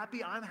 When they're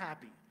happy, I'm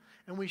happy.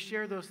 And we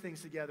share those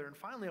things together. And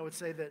finally, I would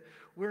say that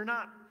we're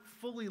not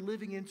fully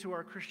living into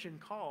our Christian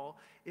call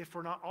if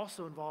we're not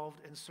also involved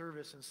in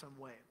service in some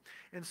way.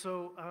 And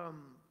so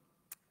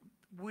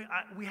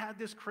we had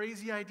this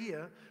crazy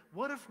idea.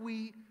 What if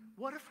we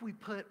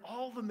put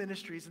all the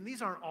ministries, and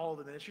these aren't all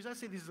the ministries, I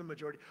say these are the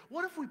majority.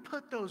 What if we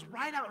put those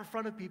right out in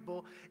front of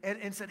people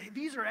and said, hey,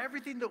 these are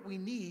everything that we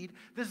need,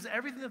 this is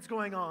everything that's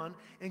going on,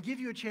 and give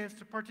you a chance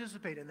to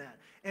participate in that.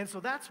 And so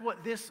that's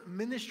what this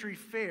ministry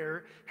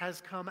fair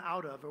has come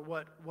out of, or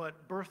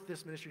what birthed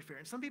this ministry fair.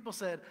 And some people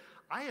said,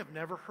 I have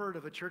never heard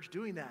of a church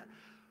doing that.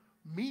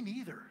 Me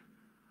neither.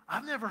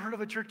 I've never heard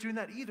of a church doing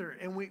that either.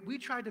 And we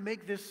tried to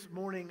make this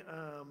morning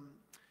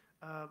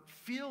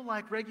feel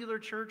like regular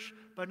church,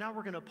 but now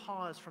we're going to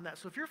pause from that.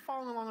 So if you're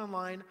following along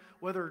online,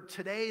 whether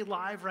today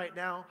live right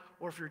now,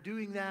 or if you're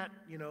doing that,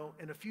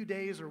 in a few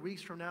days or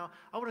weeks from now,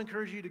 I would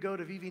encourage you to go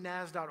to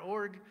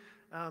vvnaz.org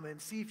and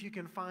see if you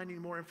can find any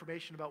more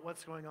information about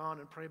what's going on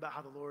and pray about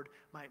how the Lord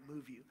might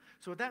move you.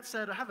 So with that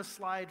said, I have a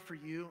slide for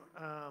you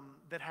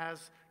that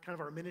has kind of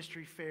our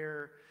ministry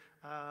fair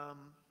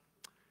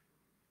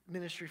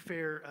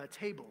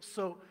tables.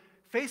 So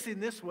facing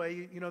this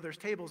way, there's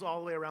tables all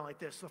the way around like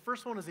this. So the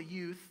first one is a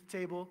youth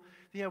table.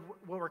 Then you have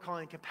what we're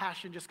calling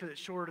compassion, just because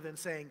it's shorter than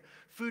saying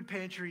food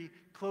pantry,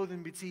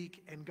 clothing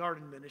boutique, and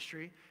garden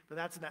ministry. But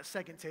that's in that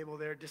second table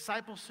there.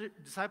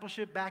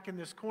 Discipleship back in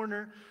this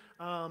corner.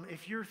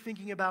 If you're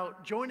thinking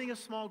about joining a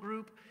small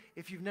group,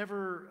 if you've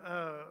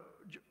never,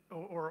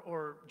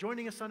 or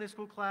joining a Sunday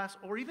school class,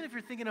 or even if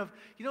you're thinking of,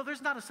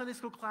 there's not a Sunday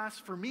school class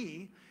for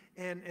me,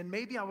 and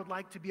maybe I would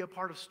like to be a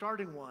part of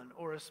starting one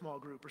or a small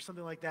group or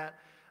something like that.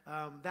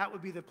 That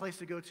would be the place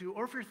to go to.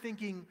 Or if you're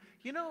thinking,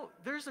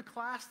 there's a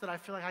class that I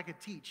feel like I could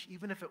teach,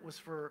 even if it was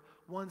for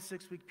 1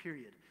 6-week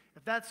period.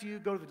 If that's you,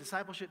 go to the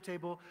discipleship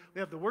table. We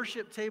have the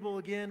worship table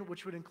again,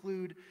 which would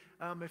include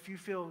if you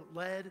feel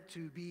led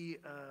to be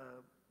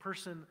a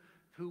person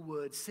who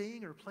would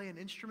sing or play an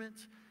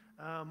instrument,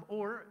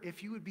 or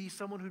if you would be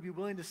someone who'd be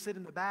willing to sit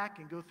in the back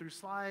and go through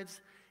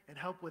slides and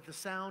help with the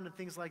sound and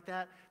things like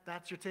that,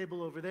 that's your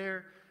table over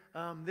there.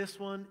 This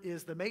one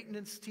is the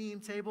maintenance team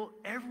table.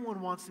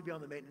 Everyone wants to be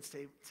on the maintenance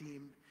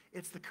team.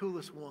 It's the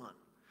coolest one,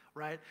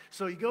 right?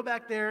 So you go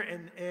back there,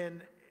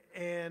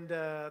 and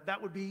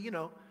that would be,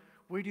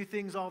 we do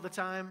things all the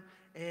time,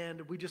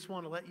 and we just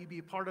want to let you be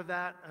a part of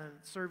that and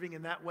serving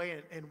in that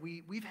way. And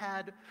we've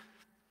had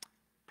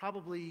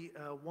probably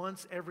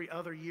once every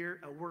other year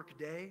a work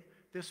day.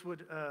 This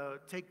would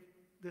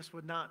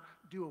not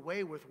do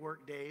away with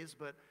work days,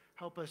 but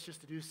help us just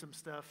to do some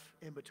stuff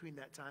in between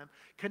that time.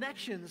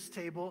 Connections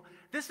table.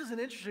 This is an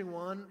interesting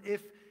one.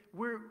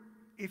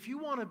 If you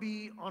want to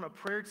be on a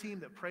prayer team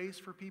that prays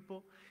for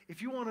people,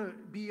 if you'd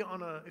be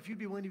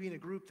willing to be in a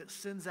group that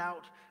sends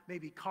out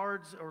maybe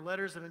cards or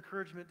letters of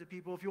encouragement to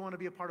people, if you want to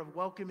be a part of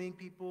welcoming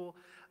people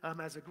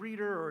as a greeter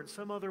or in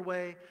some other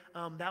way,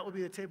 that would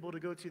be the table to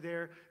go to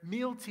there.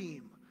 Meal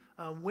team.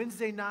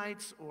 Wednesday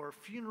nights or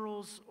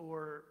funerals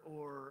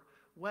or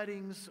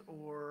weddings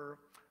or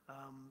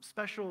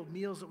special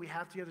meals that we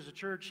have together as a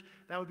church,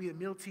 that would be a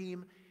meal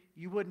team.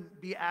 You wouldn't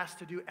be asked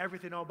to do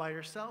everything all by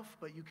yourself,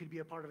 but you could be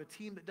a part of a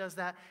team that does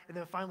that. And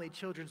then finally,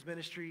 children's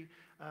ministry,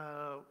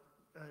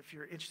 if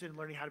you're interested in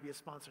learning how to be a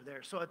sponsor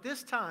there. So at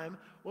this time,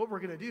 what we're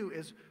going to do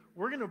is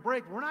we're going to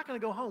break. We're not going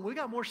to go home. We've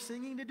got more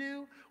singing to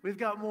do. We've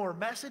got more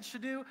message to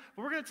do.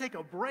 But we're going to take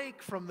a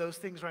break from those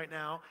things right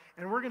now,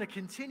 and we're going to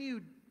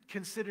continue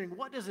considering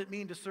what does it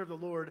mean to serve the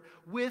Lord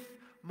with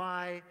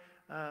my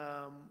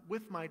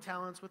with my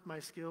talents, with my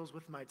skills,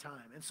 with my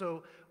time. And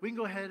so we can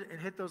go ahead and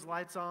hit those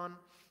lights on.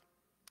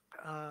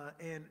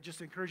 And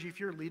just encourage you, if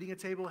you're leading a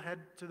table, head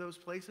to those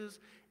places,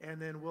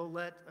 and then we'll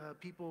let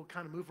people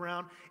kind of move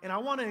around. And I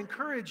want to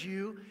encourage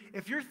you,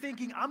 if you're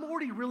thinking, I'm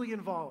already really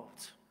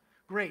involved,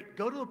 great,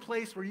 go to a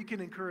place where you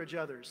can encourage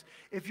others.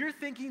 If you're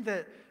thinking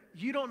that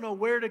you don't know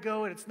where to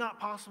go and it's not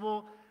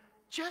possible,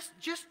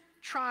 just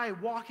try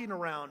walking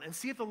around and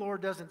see if the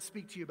Lord doesn't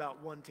speak to you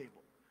about one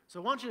table. So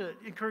I want you to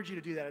encourage you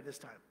to do that at this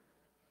time.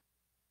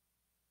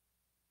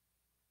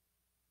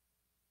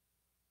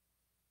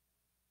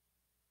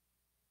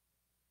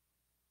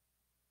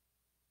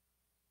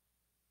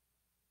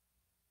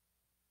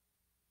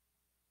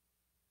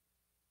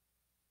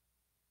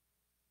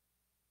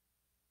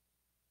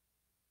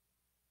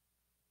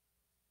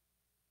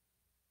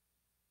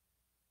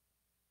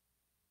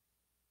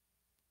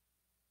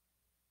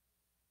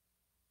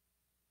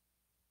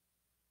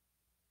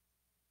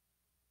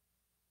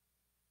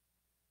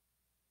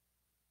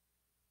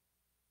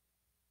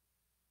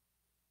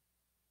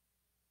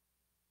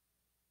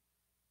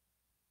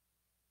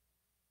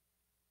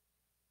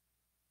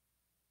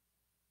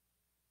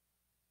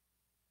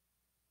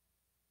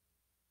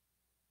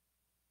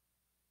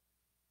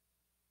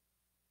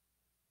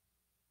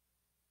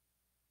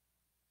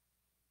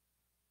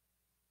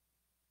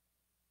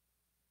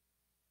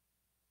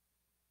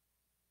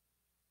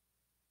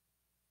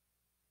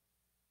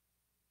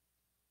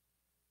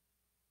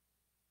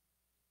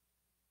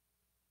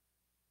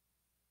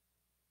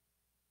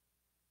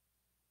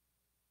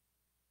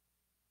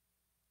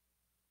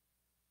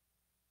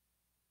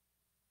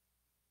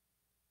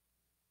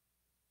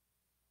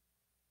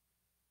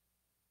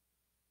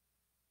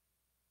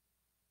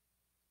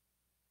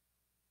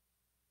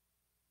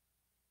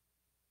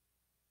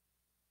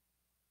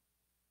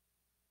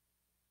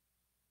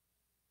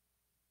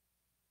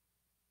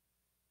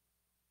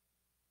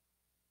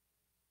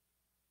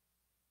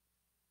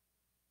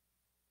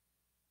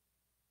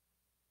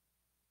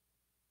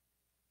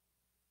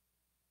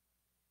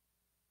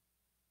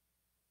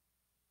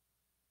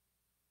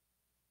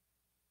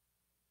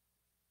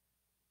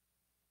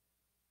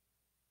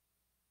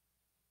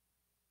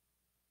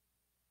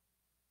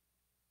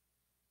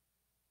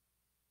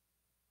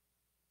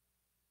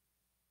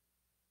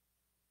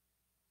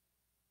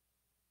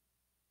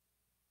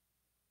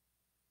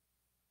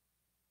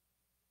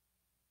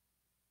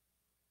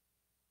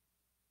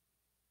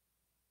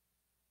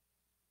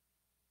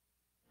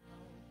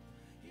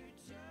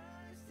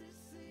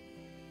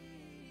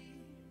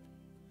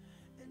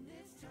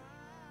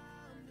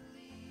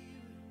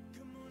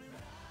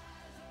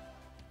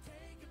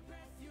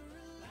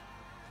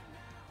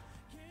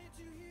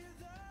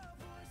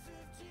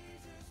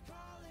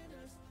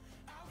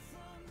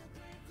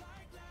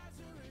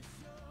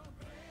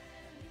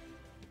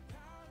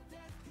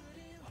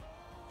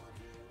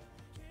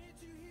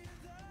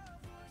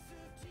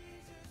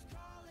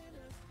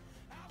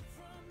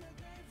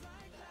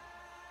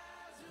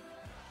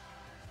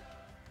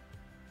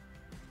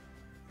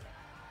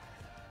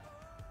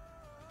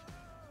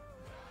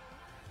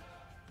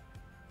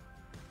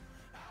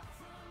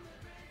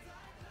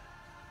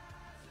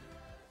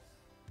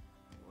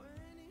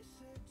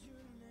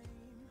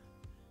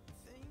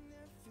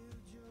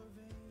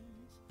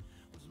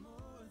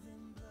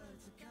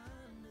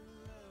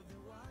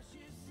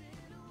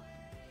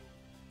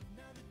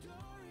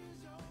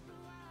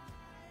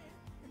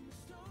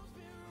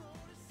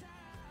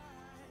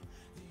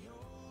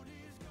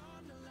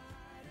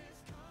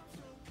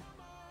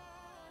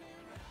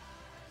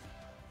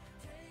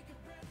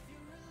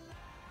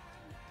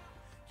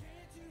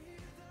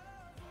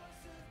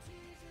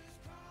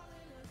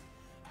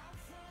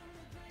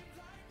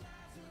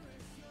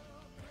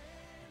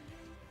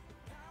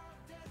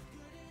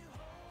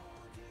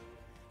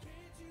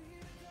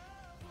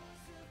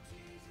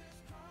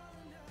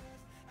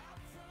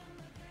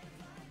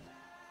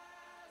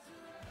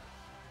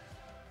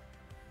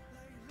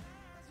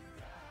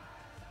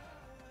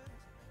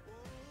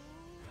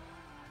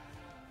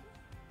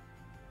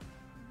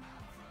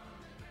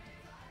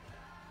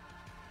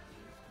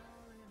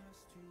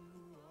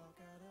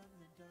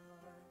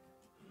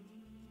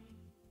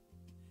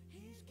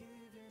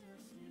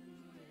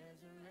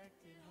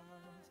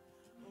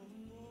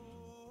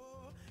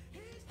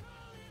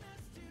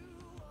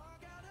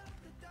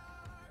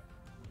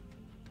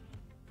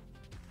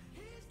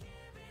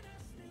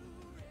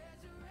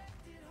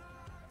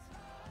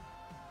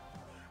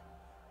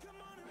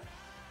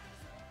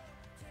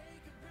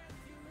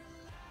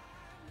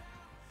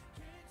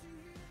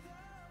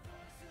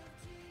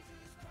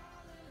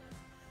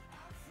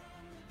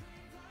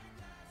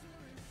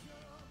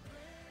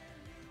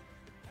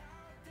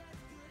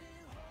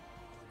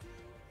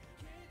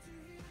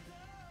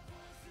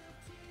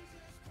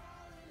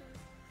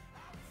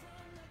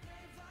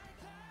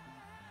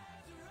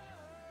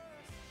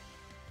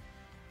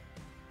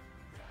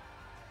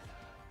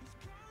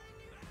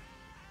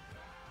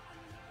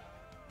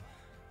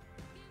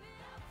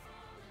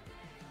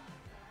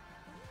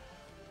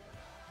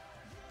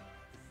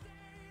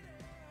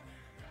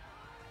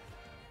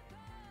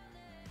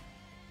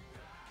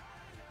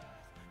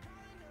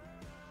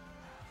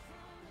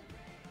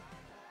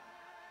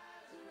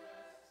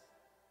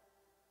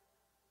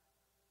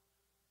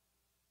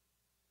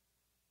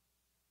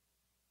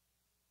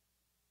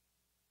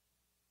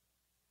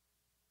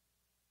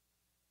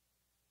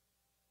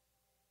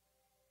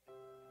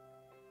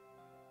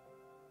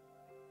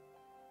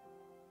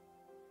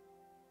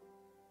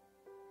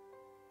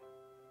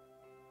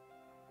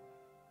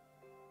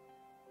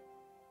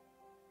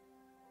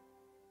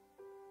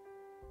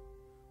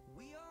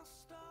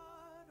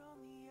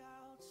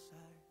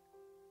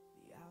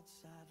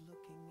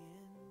 looking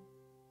in,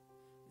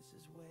 this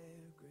is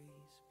where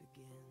grace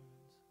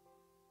begins.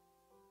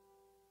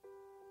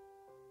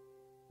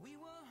 We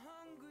were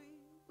hungry,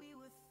 we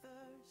were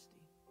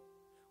thirsty,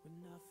 with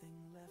nothing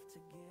left to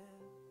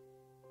give.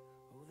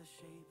 Oh, the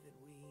shape that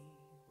we were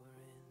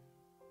in.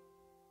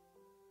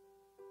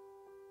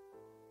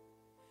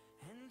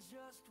 And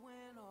just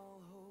when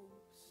all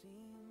hope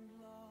seemed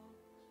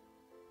lost,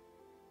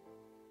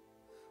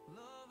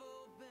 love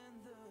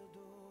opened the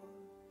door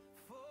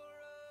for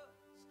us.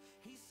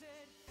 He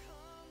said,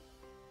 come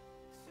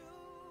to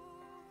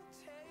the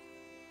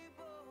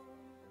table.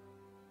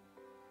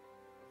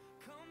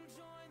 Come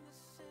join the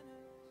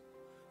sinners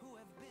who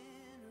have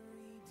been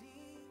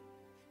redeemed.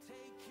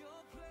 Take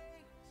your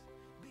place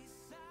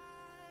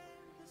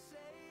beside the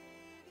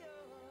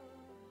Savior.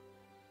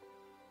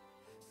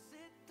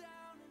 Sit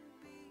down and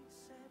be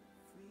set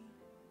free.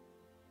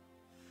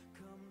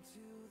 Come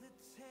to the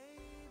table.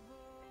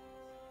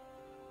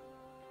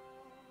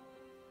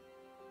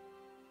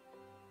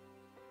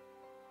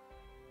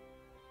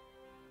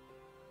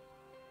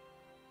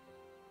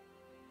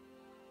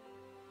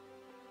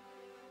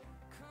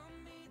 Come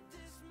meet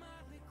this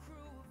motley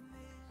crew of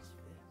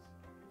misfits,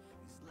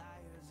 these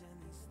liars and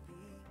these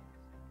thieves.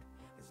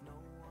 There's no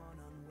one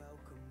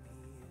unwelcome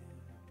here.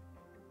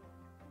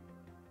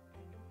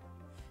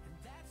 And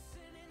that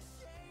sin and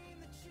shame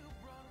that you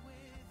brought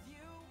with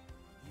you,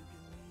 you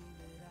can leave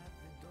it at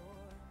the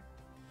door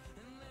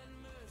and let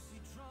mercy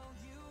draw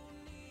you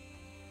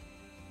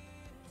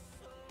near.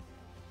 So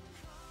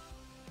come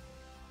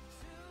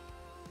to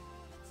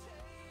the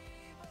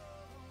table.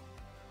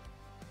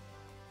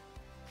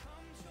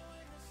 Come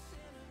join the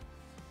sinners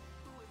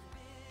who have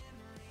been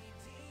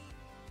redeemed.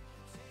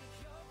 Take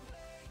your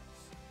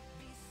place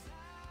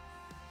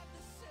beside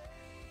the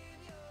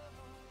Savior.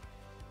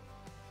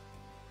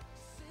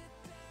 Sit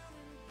down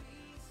and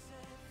be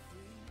set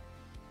free.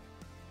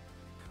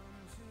 Come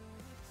to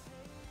the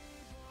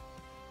table.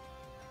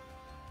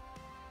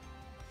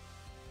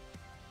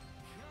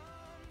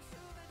 Come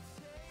to the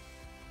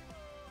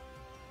table.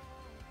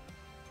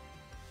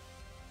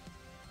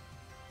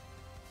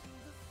 To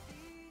the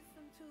thief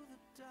and to the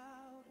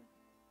doubter,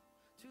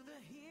 to the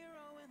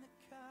hero and the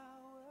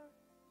coward,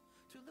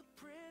 to the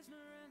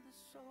prisoner and the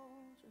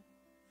soldier,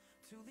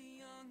 to the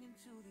young and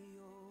to the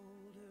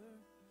older,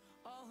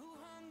 all who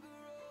hunger,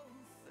 all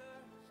who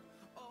thirst,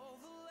 all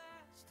the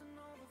last and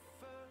all the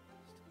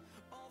first,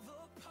 all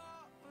the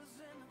paupers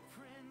and the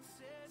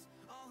princes,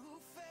 all who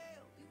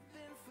fail, you've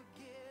been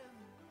forgiven,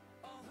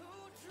 all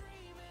who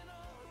dream and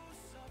all who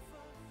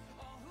suffer,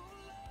 all who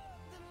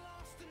loved and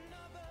lost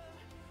another,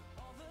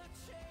 all the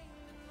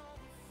chained and all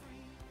the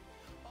free,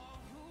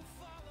 all who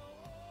follow,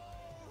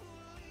 all who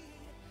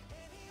lead,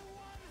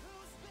 anyone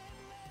who's been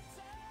let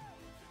down,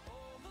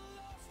 all the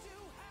lost who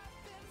have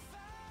been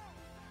found,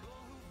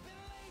 all who've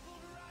been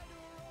labeled right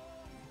or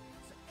wrong,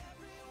 to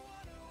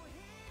everyone who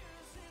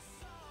hears this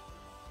song.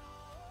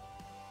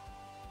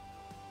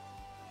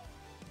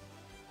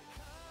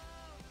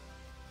 Come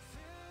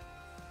to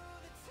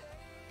the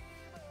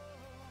table.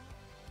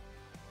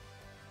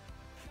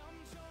 Come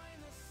join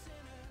the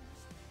sinners,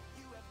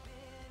 you have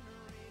been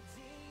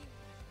redeemed.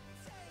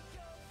 Take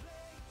your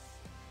place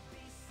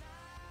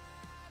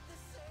beside the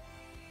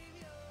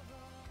Savior.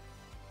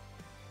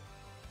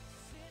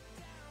 Sit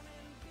down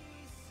and be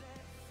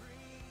set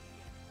free.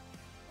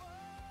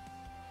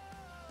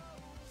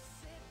 Whoa,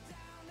 sit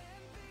down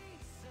and be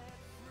set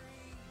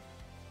free.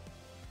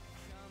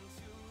 Come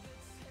to the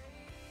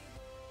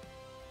table.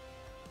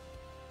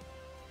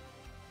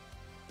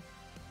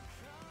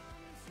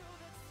 Come to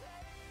the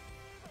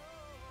table.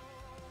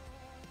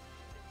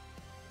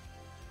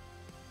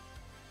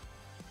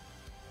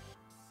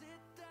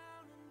 Sit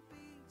down and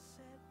be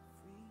set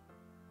free.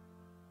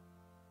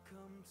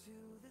 Come to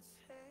the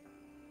table.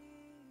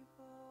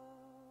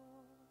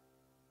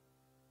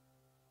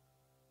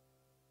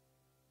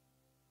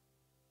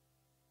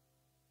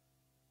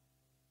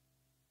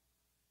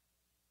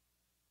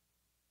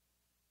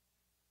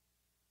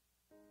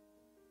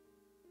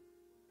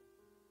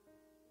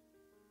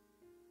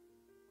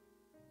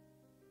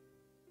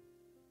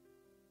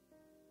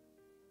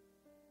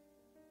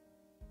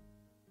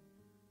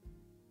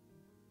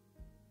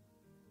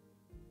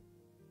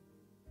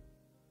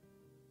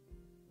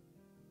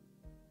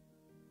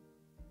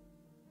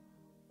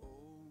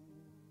 Oh,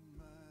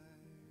 my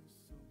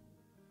soul,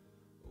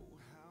 oh,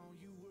 how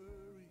you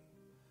worry,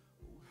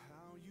 oh,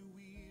 how you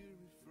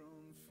weary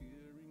from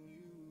fearing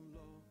you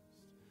lost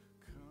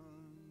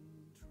control.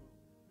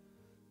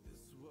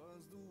 This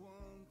was the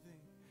one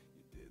thing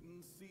you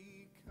didn't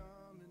see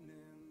coming,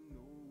 and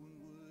no one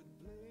would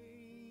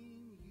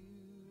blame you,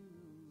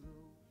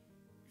 though.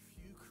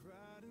 If you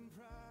cried in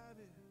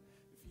private,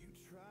 if you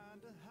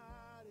tried to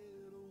hide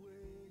it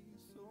away,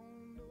 so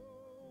no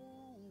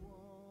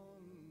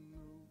one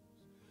knows,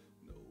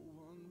 no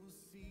one will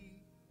see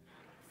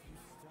if you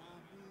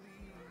stop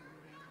believing.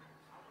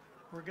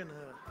 We're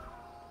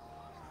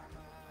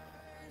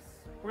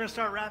gonna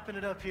start wrapping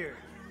it up here.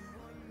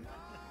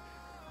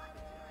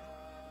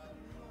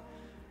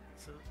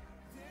 So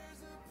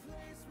There's a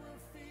place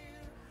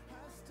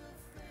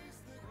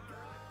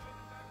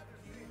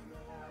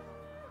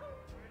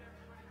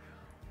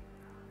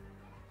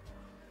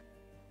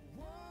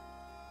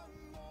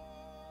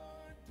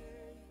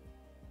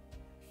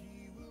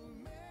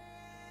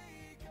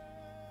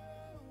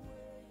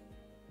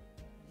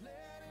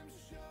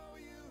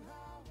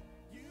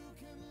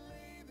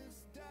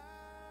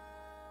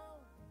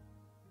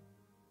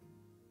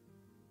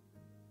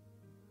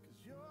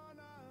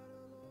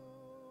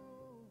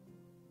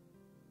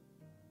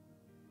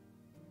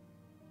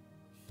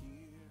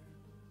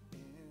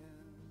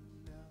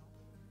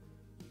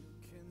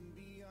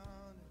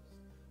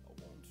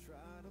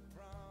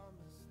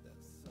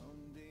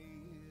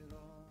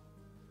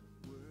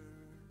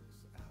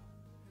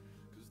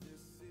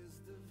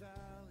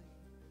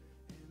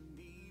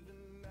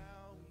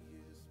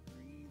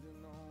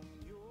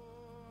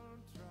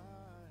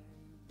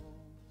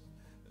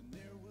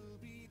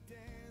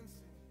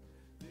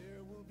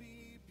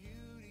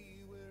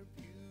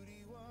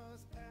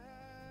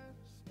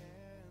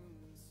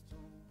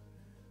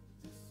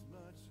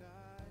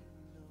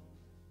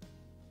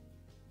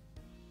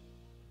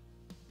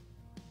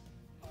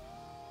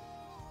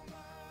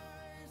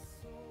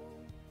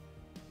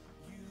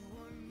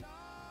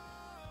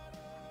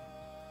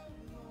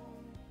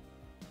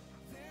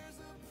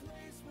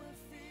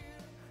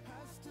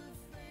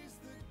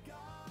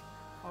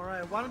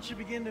right, why don't you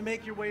begin to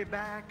make your way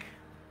back?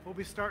 We'll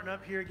be starting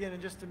up here again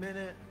in just a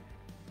minute.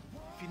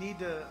 If you need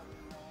to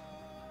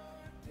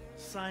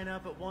sign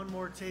up at one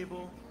more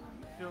table,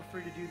 feel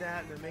free to do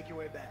that and then make your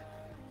way back.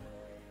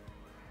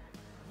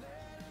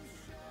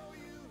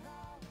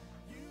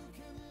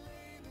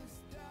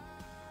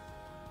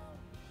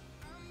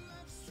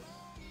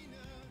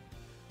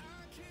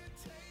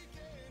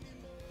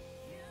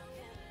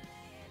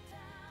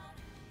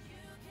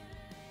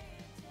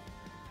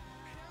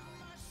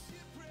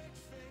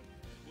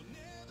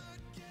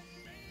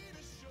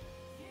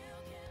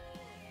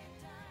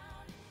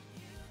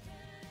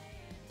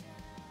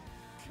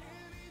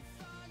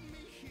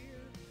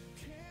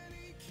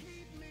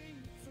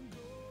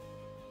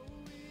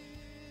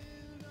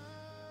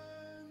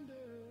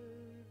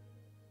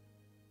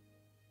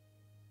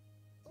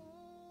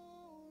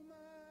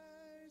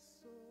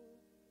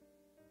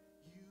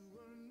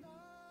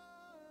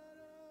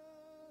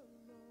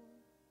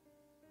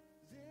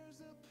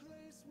 There's a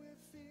place where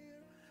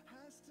fear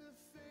has to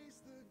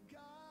face the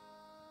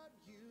God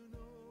you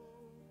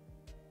know.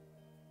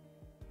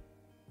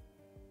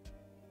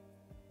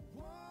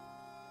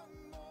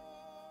 One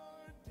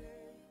more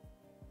day,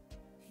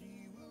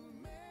 He will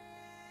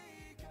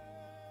make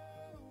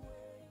a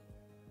way.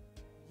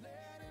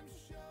 Let Him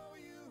show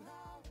you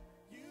how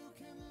you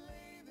can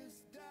lay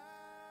this down.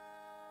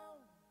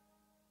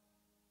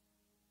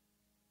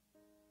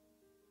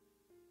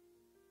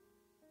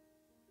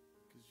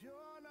 'Cause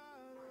you're not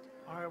alone.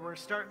 All right, we're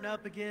starting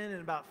up again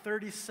in about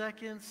 30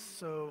 seconds,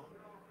 so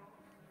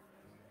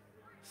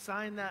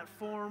sign that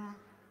form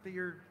that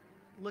you're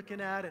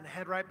looking at and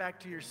head right back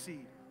to your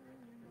seat.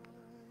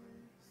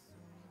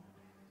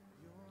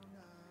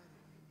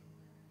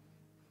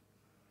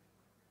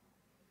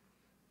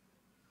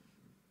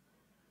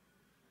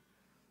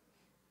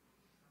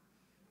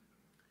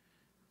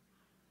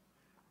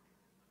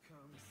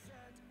 Come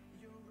set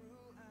your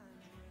rule and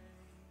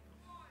reign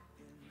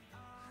in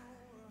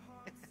our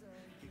hearts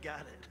and You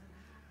got it.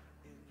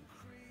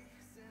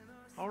 increase in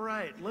us. All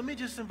right, let me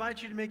just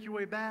invite you to make your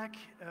way back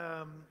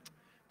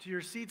to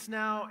your seats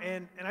now,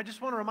 and I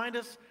just want to remind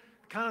us,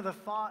 kind of the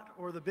thought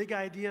or the big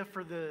idea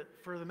for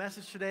the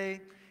message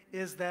today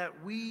is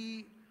that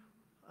we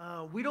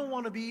don't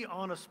want to be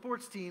on a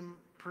sports team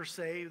per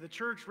se. The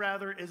church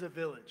rather is a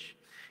village,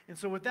 and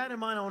so with that in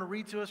mind, I want to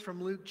read to us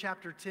from Luke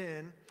chapter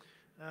 10,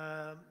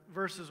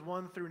 verses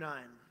 1 through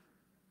 9.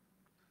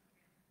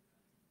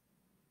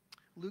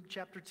 Luke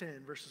chapter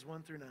 10, verses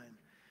 1 through 9.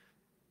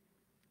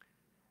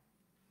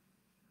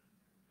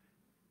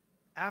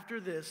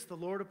 After this, the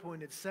Lord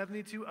appointed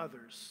 72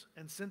 others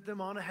and sent them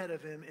on ahead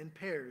of him in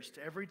pairs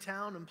to every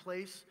town and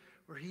place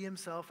where he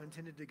himself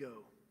intended to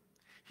go.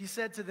 He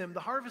said to them,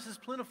 "The harvest is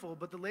plentiful,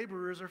 but the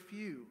laborers are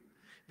few.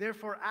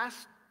 Therefore,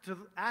 ask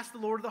the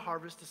Lord of the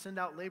harvest to send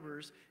out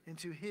laborers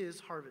into his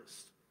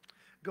harvest.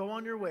 Go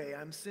on your way.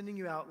 I'm sending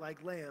you out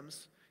like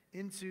lambs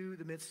into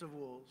the midst of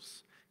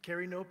wolves.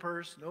 Carry no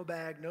purse, no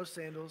bag, no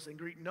sandals, and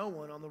greet no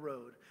one on the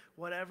road.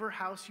 Whatever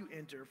house you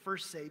enter,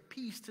 first say,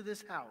 'Peace to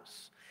this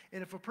house.'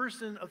 And if a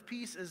person of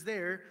peace is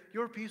there,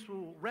 your peace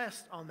will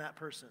rest on that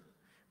person.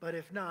 But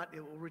if not,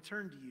 it will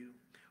return to you.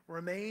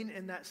 Remain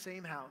in that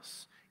same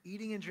house,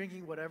 eating and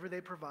drinking whatever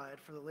they provide,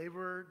 for the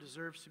laborer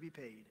deserves to be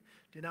paid.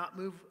 Do not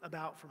move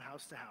about from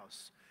house to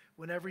house.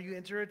 Whenever you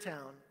enter a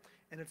town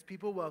and its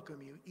people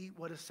welcome you, eat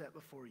what is set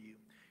before you.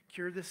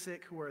 Cure the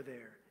sick who are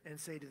there, and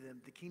say to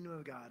them, 'The kingdom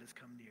of God has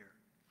come near.'"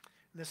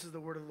 And this is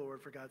the word of the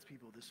Lord for God's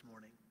people this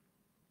morning.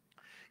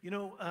 You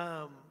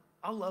know,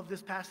 I love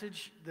this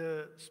passage.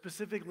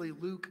 Specifically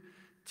Luke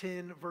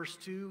 10, verse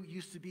 2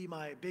 used to be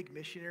my big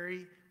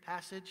missionary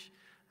passage.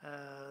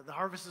 The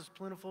harvest is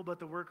plentiful, but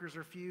the workers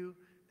are few.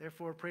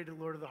 Therefore, pray to the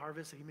Lord of the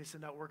harvest that he may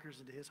send out workers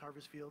into his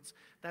harvest fields.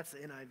 That's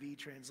the NIV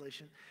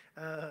translation.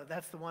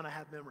 That's the one I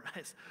have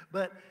memorized.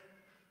 But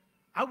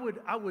I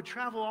would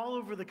travel all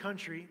over the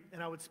country,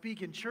 and I would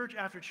speak in church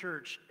after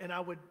church, and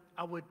I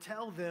would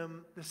tell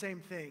them the same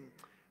thing,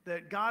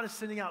 that God is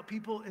sending out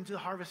people into the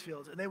harvest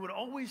fields. And they would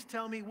always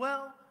tell me,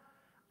 "Well,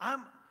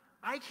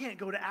 I can't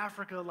go to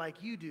Africa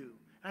like you do."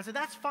 And I said,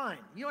 "That's fine.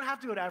 You don't have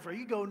to go to Africa.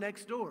 You go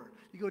next door.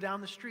 You go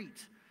down the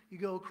street. You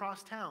go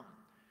across town."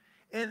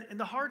 And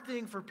the hard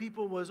thing for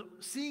people was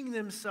seeing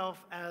themselves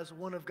as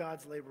one of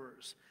God's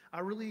laborers. I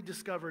really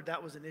discovered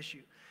that was an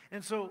issue.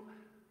 And so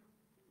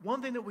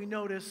one thing that we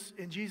notice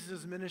in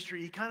Jesus'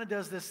 ministry, he kind of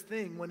does this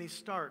thing when he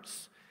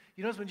starts.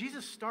 You notice when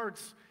Jesus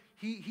starts,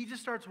 he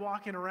just starts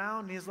walking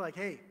around and he's like,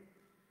 "Hey,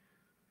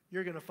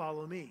 you're going to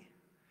follow me."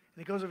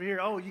 And he goes over here,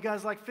 "Oh, you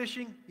guys like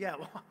fishing? Yeah,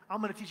 well, I'm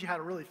going to teach you how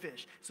to really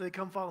fish." So they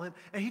come follow him.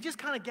 And he just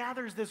kind of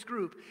gathers this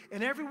group.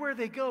 And everywhere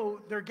they go,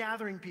 they're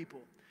gathering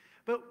people.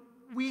 But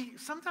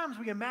sometimes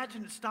we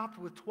imagine it stopped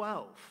with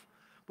 12.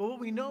 But what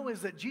we know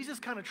is that Jesus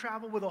kind of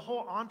traveled with a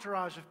whole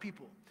entourage of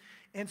people.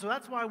 And so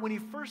that's why when he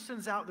first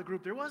sends out the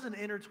group, there was an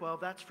inner 12,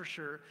 that's for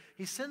sure.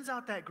 He sends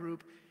out that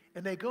group,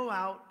 and they go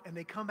out, and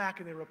they come back,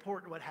 and they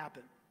report what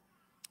happened.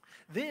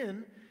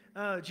 Then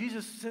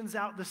Jesus sends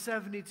out the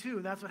 72,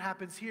 and that's what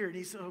happens here.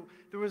 And so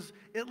there was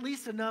at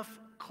least enough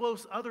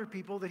close other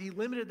people that he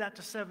limited that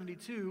to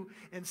 72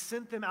 and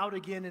sent them out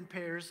again in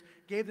pairs,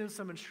 gave them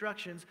some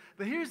instructions.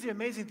 But here's the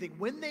amazing thing.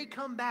 When they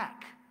come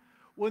back,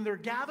 when they're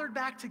gathered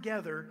back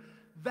together,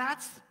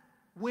 that's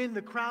when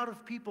the crowd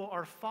of people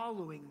are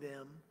following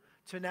them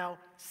to now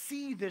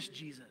see this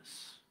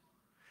Jesus,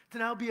 to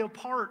now be a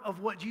part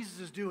of what Jesus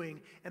is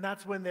doing. And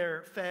that's when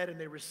they're fed and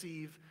they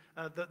receive,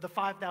 the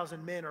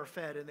 5,000 men are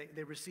fed and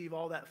they receive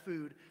all that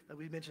food that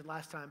we mentioned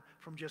last time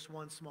from just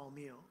one small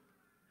meal.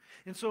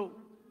 And so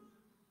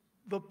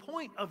the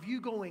point of you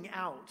going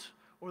out,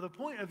 or the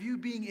point of you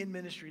being in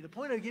ministry, the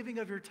point of giving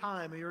of your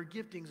time, of your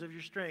giftings, of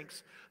your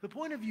strengths, the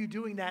point of you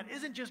doing that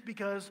isn't just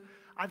because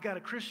I've got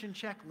a Christian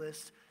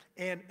checklist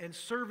and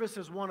service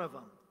is one of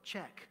them.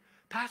 Check.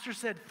 Pastor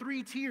said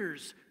 3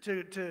 tiers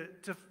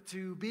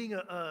to being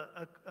a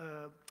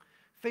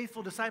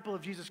faithful disciple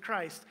of Jesus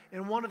Christ,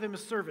 and one of them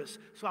is service.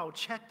 So I will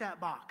check that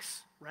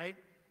box, right?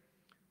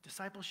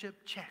 Discipleship,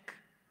 check.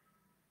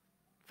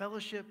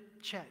 Fellowship,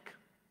 check.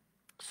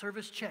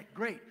 Service, check.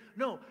 Great.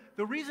 No,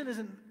 the reason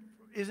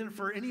isn't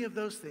for any of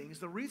those things.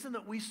 The reason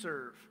that we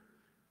serve,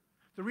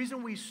 the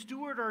reason we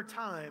steward our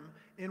time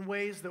in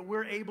ways that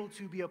we're able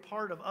to be a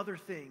part of other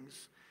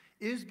things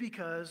is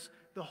because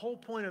the whole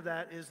point of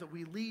that is that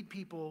we lead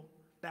people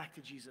back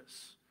to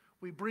Jesus.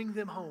 We bring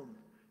them home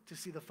to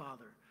see the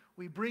Father.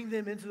 We bring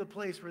them into the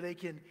place where they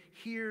can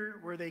hear,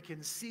 where they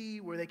can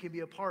see, where they can be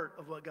a part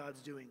of what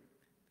God's doing.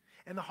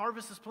 And the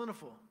harvest is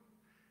plentiful.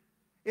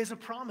 It's a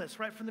promise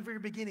right from the very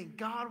beginning.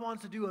 God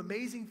wants to do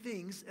amazing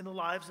things in the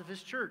lives of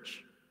his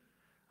church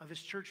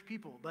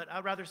people. But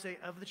I'd rather say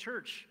of the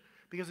church,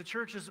 because the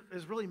church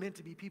is really meant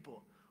to be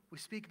people. We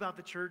speak about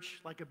the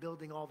church like a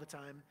building all the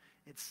time.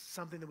 It's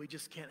something that we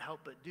just can't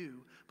help but do.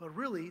 But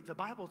really, the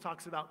Bible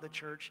talks about the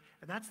church,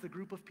 and that's the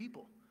group of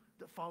people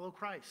that follow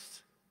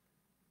Christ.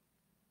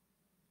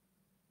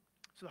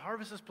 So the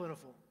harvest is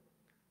plentiful.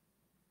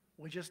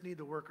 We just need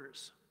the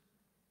workers.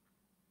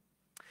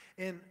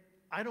 And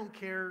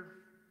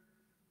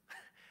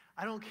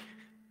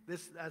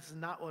that's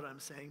not what I'm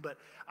saying, but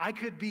I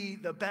could be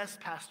the best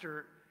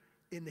pastor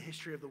in the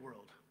history of the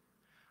world.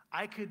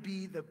 I could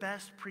be the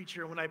best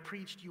preacher. When I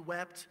preached, you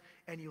wept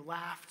and you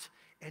laughed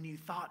and you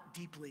thought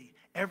deeply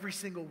every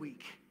single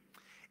week.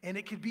 And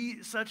it could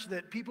be such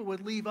that people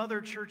would leave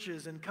other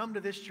churches and come to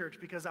this church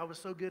because I was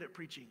so good at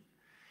preaching.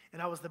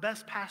 And I was the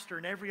best pastor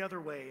in every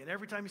other way. And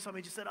every time you saw me,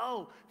 you just said,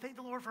 oh, thank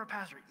the Lord for our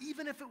pastor.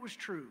 Even if it was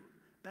true,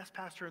 best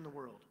pastor in the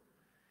world.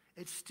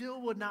 It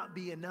still would not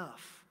be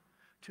enough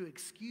to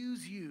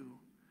excuse you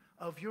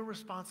of your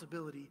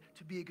responsibility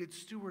to be a good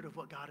steward of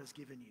what God has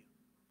given you.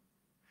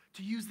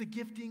 To use the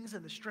giftings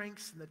and the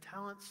strengths and the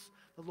talents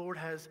the Lord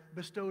has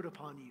bestowed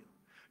upon you.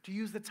 To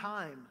use the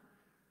time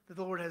that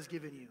the Lord has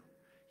given you.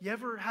 You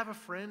ever have a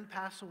friend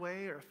pass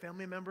away or a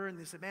family member and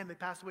they say, man, they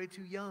passed away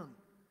too young.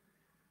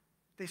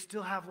 They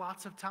still have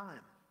lots of time.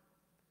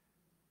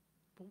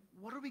 But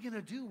what are we going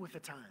to do with the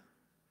time?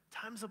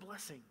 Time's a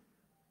blessing.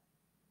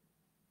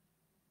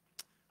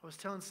 I was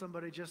telling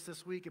somebody just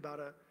this week about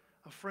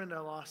a friend I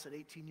lost at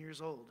 18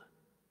 years old.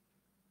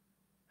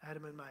 I had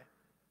him in my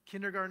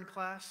kindergarten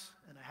class,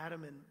 and I had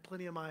him in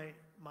plenty of my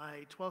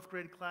 12th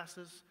grade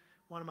classes,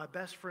 one of my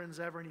best friends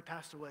ever, and he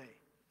passed away.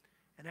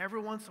 And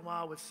every once in a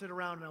while I would sit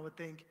around and I would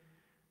think,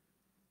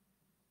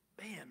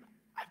 man,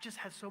 I've just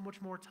had so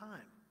much more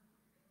time.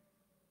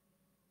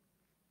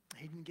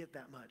 He didn't get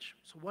that much.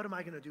 So what am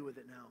I going to do with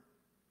it now?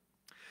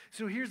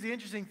 So here's the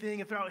interesting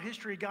thing. Throughout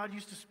history, God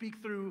used to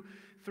speak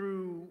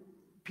through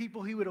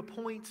people he would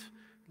appoint,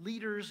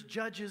 leaders,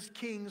 judges,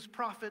 kings,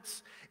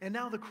 prophets. And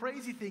now the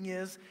crazy thing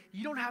is,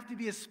 you don't have to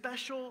be a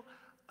special,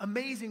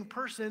 amazing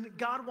person.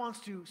 God wants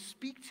to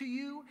speak to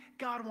you.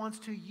 God wants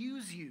to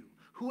use you.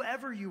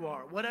 Whoever you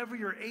are, whatever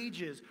your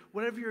age is,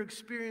 whatever your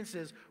experience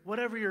is,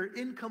 whatever your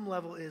income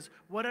level is,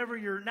 whatever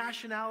your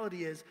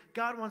nationality is,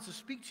 God wants to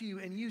speak to you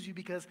and use you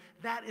because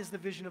that is the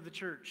vision of the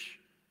church.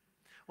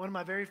 One of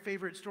my very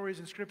favorite stories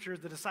in Scripture is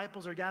the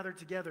disciples are gathered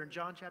together in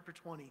John chapter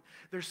 20.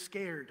 They're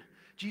scared.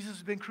 Jesus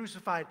has been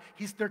crucified.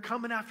 They're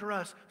coming after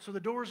us, so the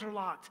doors are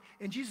locked.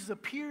 And Jesus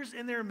appears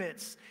in their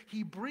midst.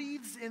 He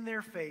breathes in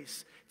their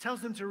face,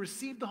 tells them to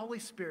receive the Holy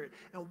Spirit.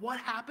 And what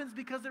happens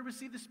because they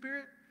receive the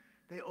Spirit?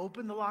 They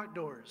open the locked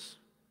doors.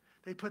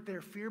 They put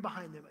their fear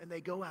behind them, and they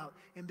go out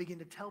and begin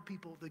to tell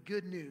people the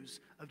good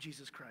news of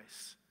Jesus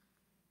Christ.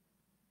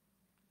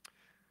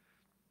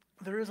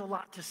 There is a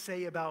lot to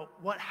say about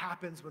what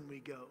happens when we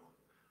go.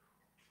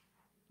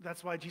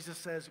 That's why Jesus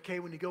says, okay,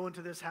 when you go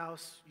into this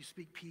house, you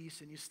speak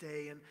peace and you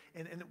stay.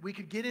 And we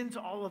could get into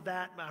all of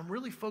that, but I'm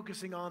really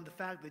focusing on the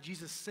fact that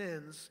Jesus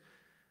sends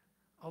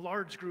a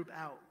large group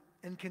out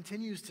and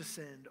continues to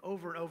send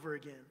over and over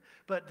again.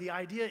 But the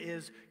idea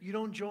is you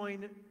don't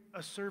join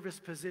a service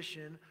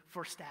position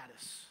for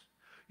status.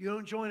 You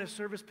don't join a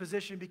service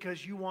position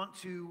because you want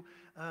to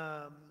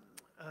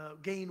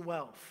gain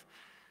wealth.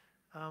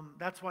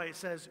 That's why it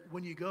says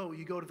when you go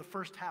to the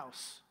first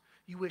house.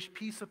 You wish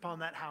peace upon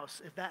that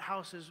house. If that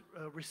house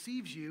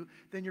receives you,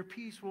 then your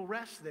peace will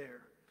rest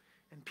there.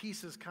 And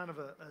peace is kind of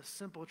a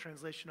simple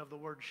translation of the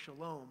word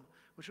shalom,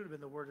 which would have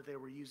been the word that they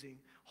were using.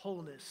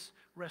 Wholeness,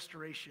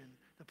 restoration,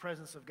 the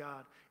presence of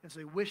God. And so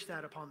they wish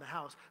that upon the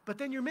house. But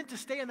then you're meant to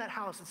stay in that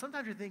house. And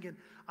sometimes you're thinking,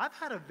 I've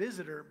had a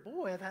visitor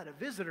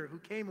who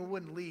came and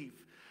wouldn't leave.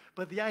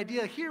 But the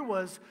idea here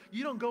was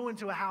you don't go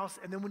into a house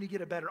and then when you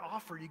get a better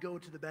offer, you go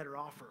to the better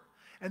offer.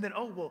 And then,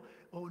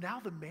 now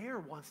the mayor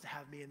wants to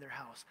have me in their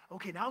house.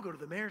 Okay, now I'll go to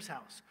the mayor's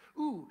house.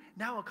 Ooh,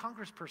 now a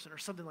congressperson or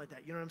something like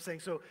that. You know what I'm saying?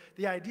 So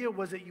the idea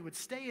was that you would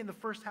stay in the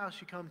first house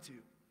you come to.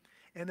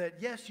 And that,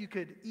 yes, you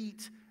could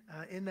eat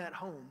in that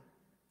home,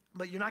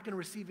 but you're not going to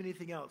receive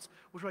anything else.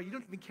 Which is why you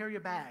don't even carry a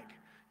bag.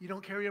 You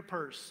don't carry a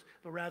purse.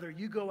 But rather,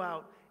 you go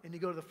out and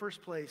you go to the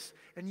first place.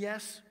 And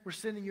yes, we're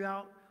sending you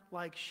out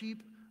like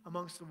sheep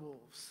amongst the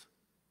wolves.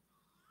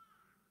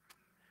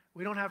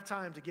 We don't have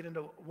time to get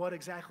into what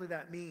exactly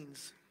that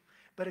means.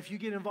 But if you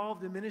get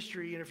involved in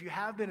ministry, and if you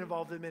have been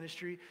involved in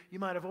ministry, you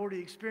might have already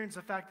experienced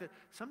the fact that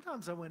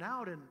sometimes I went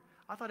out and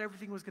I thought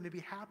everything was going to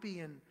be happy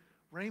and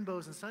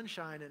rainbows and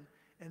sunshine, and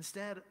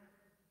instead,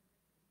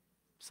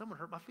 someone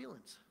hurt my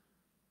feelings.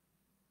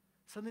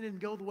 Something didn't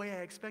go the way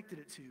I expected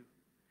it to.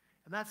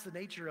 And that's the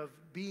nature of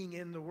being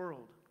in the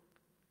world.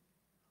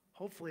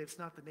 Hopefully, it's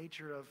not the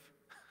nature of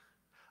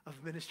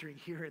ministering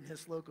here in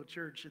this local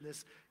church, in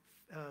this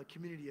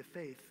community of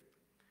faith.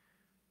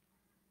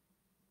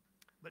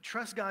 But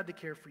trust God to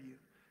care for you.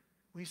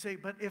 When you say,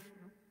 but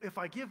if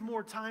I give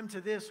more time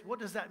to this, what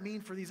does that mean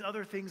for these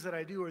other things that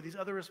I do or these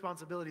other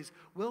responsibilities?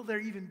 Will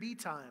there even be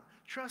time?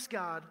 Trust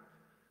God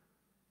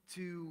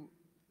to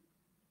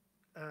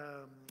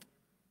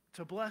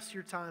bless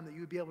your time, that you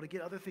would be able to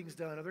get other things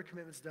done, other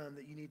commitments done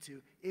that you need to,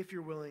 if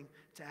you're willing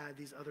to add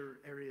these other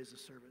areas of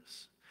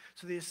service.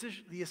 So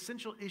the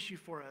essential issue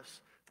for us,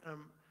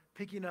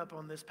 picking up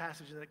on this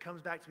passage, and that it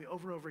comes back to me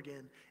over and over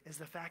again, is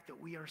the fact that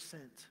we are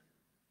sent.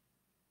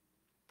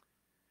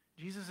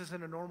 Jesus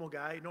isn't a normal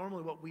guy.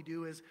 Normally what we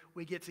do is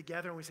we get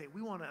together and we say,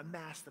 we want to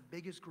amass the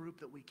biggest group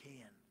that we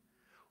can.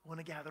 We want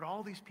to gather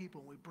all these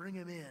people and we bring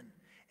them in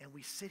and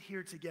we sit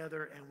here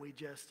together and we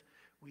just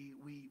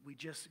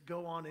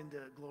go on into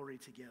glory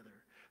together.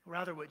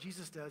 Rather, what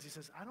Jesus does, he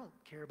says, I don't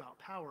care about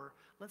power.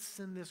 Let's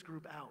send this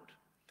group out.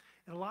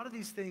 And a lot of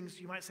these things,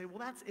 you might say, well,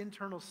 that's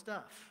internal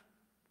stuff.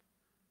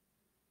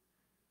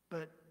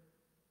 But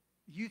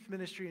youth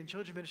ministry and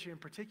children's ministry in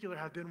particular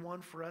have been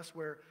one for us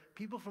where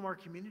people from our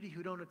community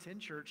who don't attend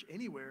church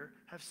anywhere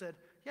have said,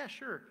 yeah,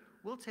 sure,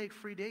 we'll take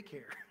free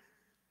daycare.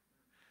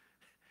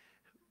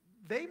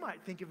 They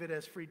might think of it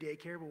as free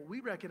daycare, but what we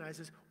recognize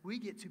is we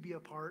get to be a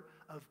part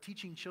of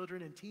teaching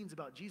children and teens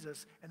about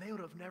Jesus, and they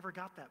would have never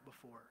got that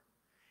before.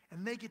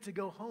 And they get to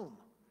go home,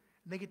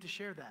 and they get to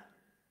share that.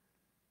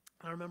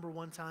 I remember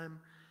one time,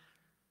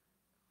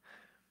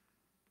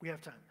 we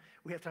have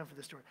time for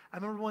this story. I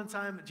remember one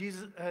time,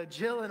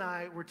 Jill and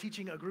I were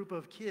teaching a group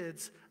of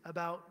kids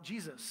about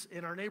Jesus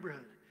in our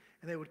neighborhood.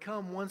 And they would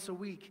come once a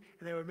week,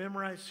 and they would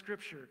memorize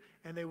scripture,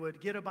 and they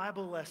would get a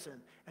Bible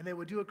lesson, and they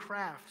would do a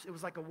craft. It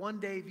was like a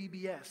one-day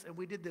VBS, and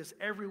we did this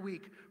every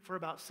week for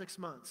about 6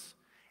 months.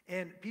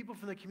 And people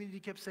from the community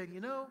kept saying,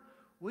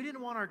 we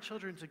didn't want our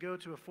children to go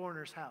to a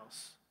foreigner's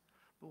house.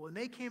 But when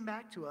they came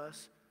back to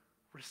us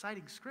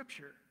reciting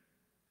scripture,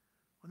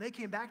 when they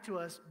came back to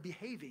us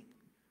behaving,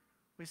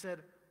 we said,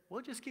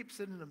 we'll just keep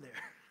sending them there.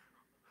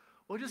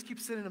 We'll just keep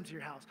sending them to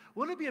your house.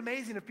 Wouldn't it be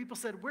amazing if people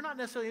said, we're not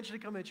necessarily interested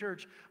in coming to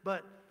church,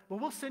 but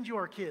we'll send you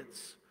our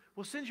kids.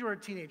 We'll send you our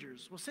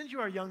teenagers. We'll send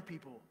you our young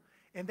people.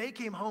 And they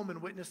came home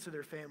and witnessed to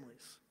their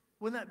families.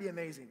 Wouldn't that be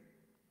amazing?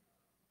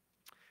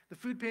 The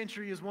food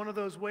pantry is one of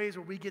those ways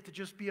where we get to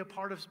just be a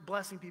part of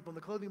blessing people, and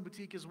the clothing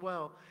boutique as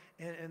well,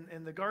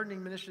 and the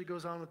gardening ministry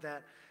goes on with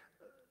that.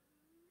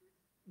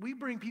 We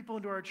bring people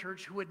into our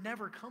church who would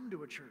never come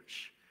to a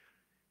church.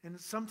 And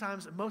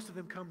sometimes, most of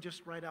them come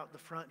just right out the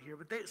front here.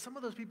 But some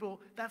of those people,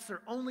 that's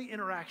their only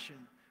interaction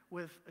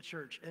with a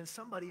church. And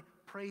somebody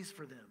prays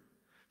for them.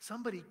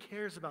 Somebody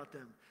cares about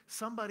them.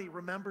 Somebody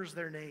remembers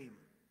their name.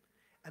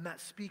 And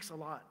that speaks a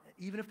lot.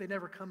 Even if they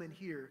never come in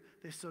here,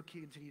 they still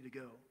continue to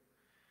go.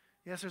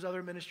 Yes, there's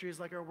other ministries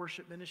like our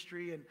worship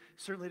ministry and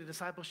certainly the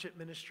discipleship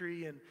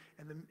ministry and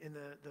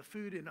the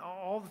food and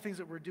all the things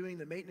that we're doing,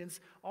 the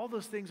maintenance. All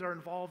those things are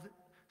involved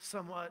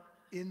somewhat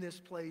in this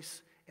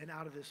place and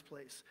out of this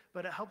place.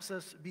 But it helps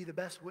us be the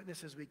best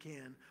witnesses we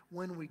can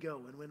when we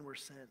go and when we're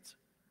sent.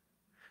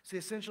 So the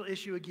essential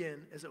issue, again,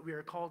 is that we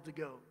are called to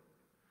go.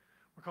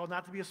 We're called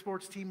not to be a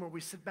sports team where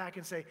we sit back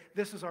and say,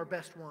 this is our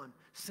best one.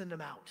 Send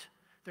them out.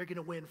 They're going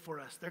to win for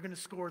us. They're going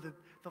to score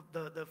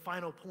the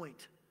final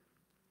point.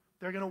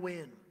 They're going to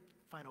win.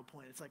 Final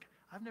point. It's like,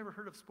 I've never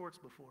heard of sports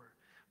before.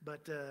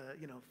 But,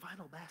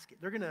 final basket.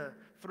 They're going to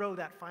throw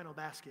that final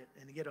basket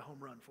and get a home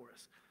run for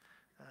us.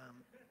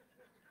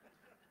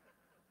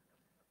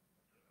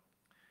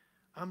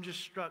 I'm just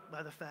struck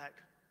by the fact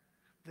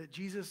that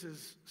Jesus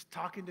is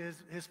talking to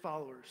his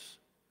followers.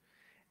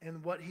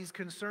 And what he's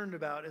concerned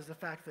about is the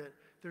fact that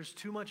there's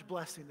too much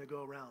blessing to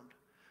go around.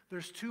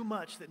 There's too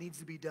much that needs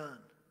to be done.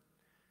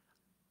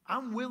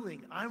 I'm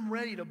willing, I'm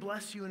ready to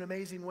bless you in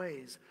amazing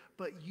ways,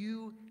 but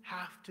you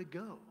have to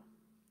go.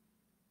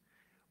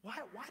 Why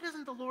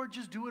doesn't the Lord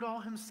just do it all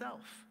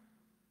himself?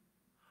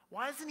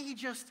 Why doesn't he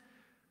just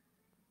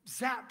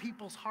zap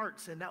people's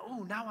hearts and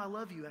now I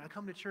love you and I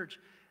come to church?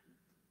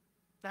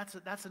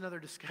 That's another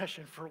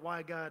discussion for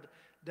why God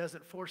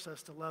doesn't force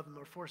us to love him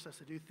or force us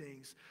to do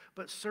things.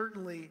 But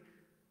certainly,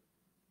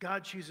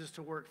 God chooses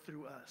to work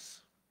through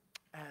us.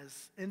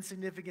 As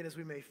insignificant as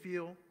we may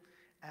feel,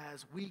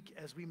 as weak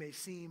as we may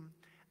seem,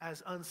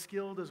 as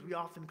unskilled as we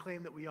often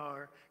claim that we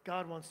are,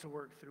 God wants to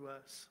work through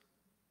us.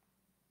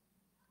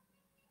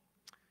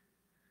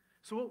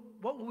 So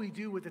what will we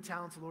do with the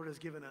talents the Lord has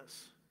given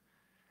us?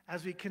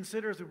 As we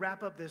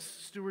wrap up this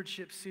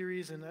stewardship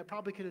series, and I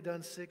probably could have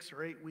done 6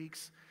 or 8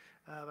 weeks,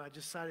 I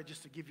decided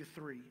just to give you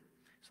 3.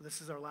 So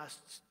this is our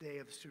last day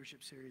of the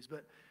stewardship series.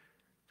 But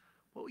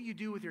what will you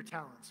do with your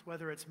talents?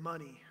 Whether it's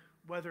money,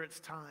 whether it's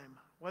time,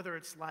 whether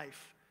it's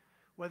life,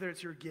 whether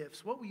it's your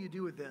gifts, what will you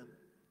do with them?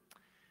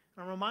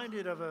 I'm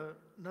reminded of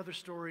another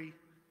story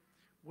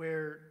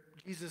where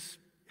Jesus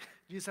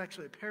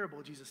actually a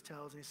parable Jesus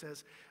tells, and he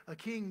says a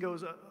king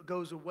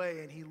goes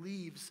away and he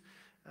leaves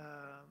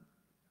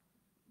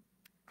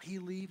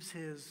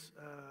his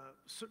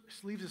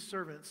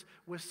servants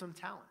with some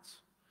talents.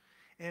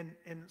 And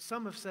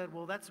some have said,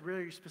 well, that's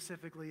really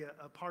specifically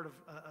a part of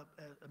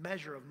a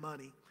measure of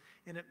money.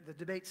 And the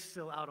debate's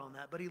still out on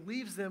that. But he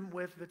leaves them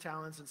with the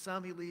talents, and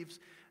some he leaves,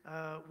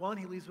 one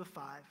he leaves with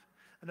 5,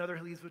 another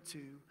he leaves with 2,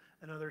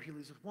 another he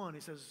leaves with 1.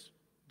 He says,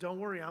 don't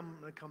worry, I'm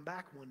going to come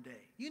back one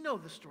day. You know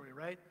the story,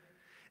 right?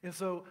 And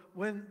so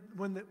when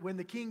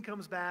the king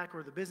comes back,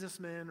 or the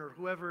businessman, or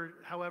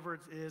however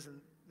it is,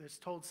 and it's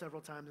told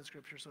several times in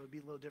Scripture, so it'd be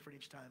a little different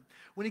each time.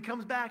 When he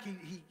comes back,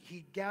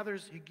 he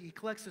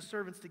collects his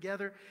servants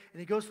together, and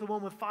he goes to the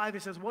one with 5. He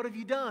says, what have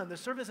you done? The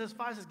servant says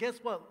 5, says, guess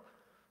what?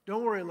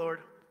 Don't worry,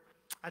 Lord.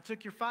 I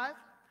took your 5.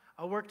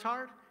 I worked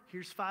hard.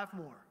 Here's 5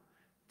 more.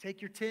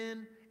 Take your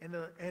 10, and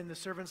the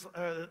servants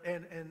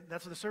and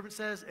that's what the servant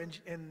says,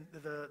 and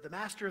the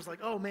master is like,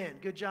 oh man,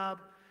 good job.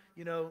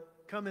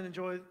 Come and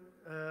enjoy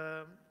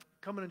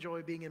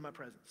being in my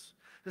presence.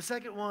 The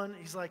second one,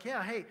 he's like,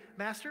 yeah, hey,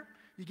 master,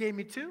 you gave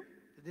me 2.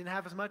 I didn't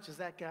have as much as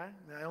that guy.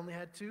 I only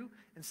had 2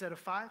 instead of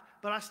 5,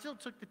 but I still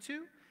took the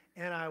 2,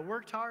 and I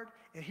worked hard,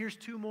 and here's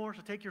 2 more,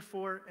 so take your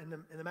 4, and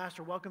the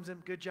master welcomes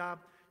him. Good job.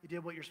 You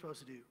did what you're supposed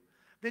to do.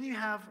 Then you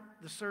have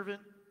the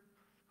servant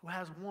who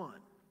has 1.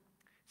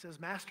 He says,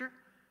 master,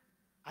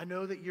 I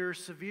know that you're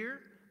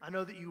severe. I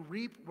know that you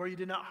reap where you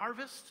did not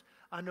harvest.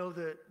 I know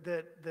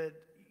that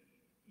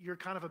you're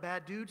kind of a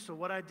bad dude, so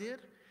what I did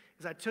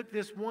is I took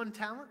this 1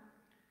 talent,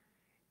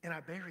 and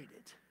I buried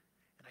it,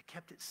 and I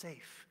kept it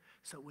safe.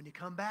 So when you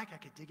come back, I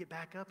could dig it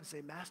back up and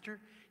say, master,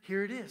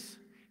 here it is.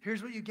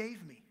 Here's what you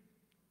gave me.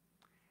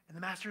 And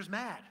the master's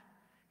mad.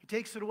 He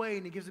takes it away,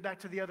 and he gives it back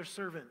to the other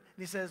servant.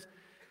 And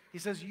he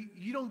says,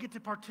 you don't get to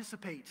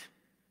participate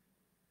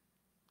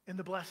in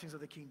the blessings of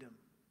the kingdom.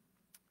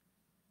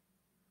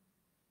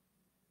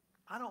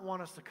 I don't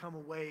want us to come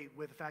away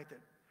with the fact that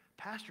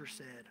Pastor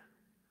said,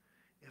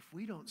 if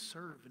we don't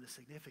serve in a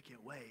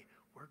significant way,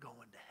 we're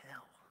going to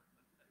hell.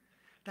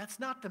 That's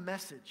not the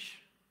message.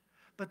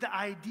 But the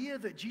idea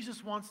that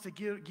Jesus wants to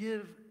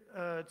give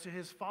to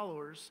his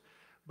followers,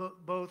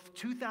 both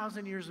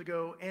 2,000 years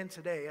ago and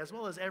today, as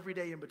well as every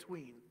day in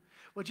between,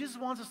 what Jesus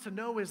wants us to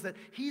know is that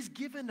he's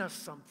given us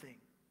something.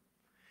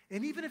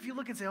 And even if you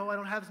look and say, oh, I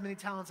don't have as many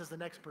talents as the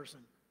next person.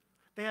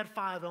 They had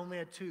 5, I only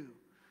had 2.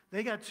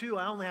 They got 2,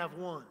 I only have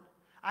 1.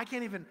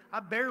 I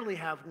barely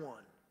have 1.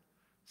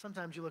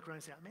 Sometimes you look around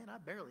and say, man, I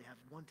barely have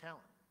 1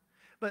 talent.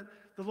 But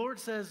the Lord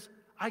says,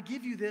 I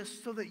give you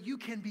this so that you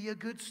can be a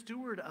good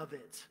steward of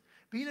it.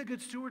 Being a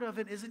good steward of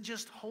it isn't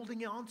just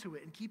holding on to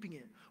it and keeping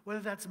it.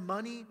 Whether that's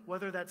money,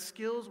 whether that's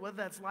skills, whether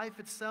that's life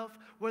itself,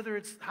 whether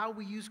it's how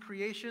we use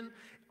creation,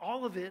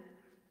 all of it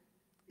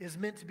is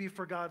meant to be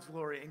for God's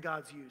glory and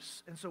God's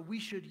use. And so we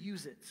should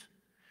use it.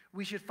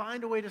 We should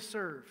find a way to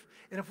serve.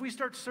 And if we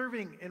start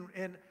serving,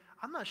 and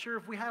I'm not sure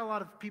if we had a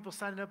lot of people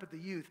signing up at the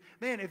youth.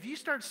 Man, if you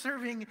start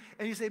serving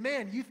and you say,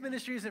 man, youth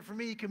ministry isn't for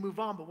me, you can move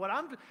on. But what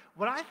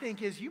I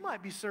think is you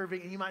might be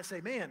serving and you might say,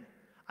 man,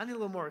 I need a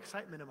little more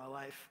excitement in my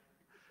life.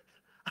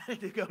 I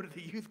need to go to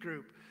the youth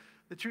group.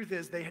 The truth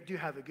is they do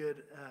have a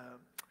good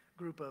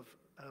group of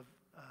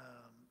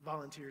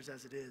volunteers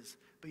as it is.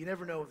 But you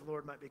never know if the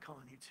Lord might be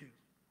calling you too.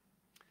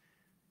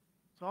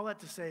 So all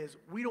that to say is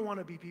we don't want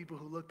to be people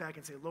who look back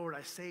and say, Lord,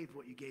 I saved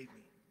what you gave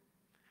me.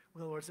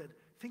 When the Lord said,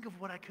 think of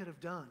what I could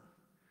have done.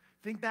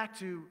 Think back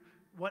to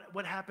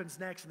what happens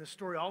next in the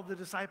story. All the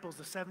disciples,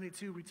 the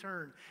 72,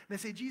 return. And they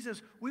say,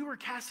 Jesus, we were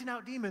casting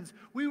out demons.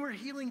 We were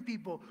healing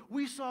people.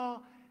 We saw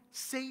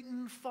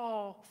Satan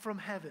fall from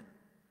heaven.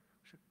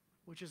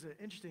 Which is an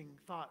interesting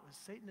thought. Was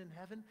Satan in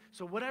heaven?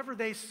 So whatever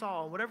they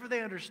saw, whatever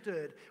they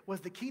understood,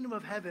 was the kingdom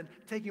of heaven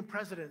taking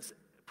precedence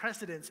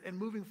and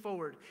moving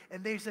forward.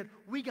 And they said,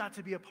 we got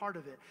to be a part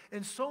of it.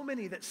 And so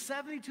many that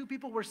 72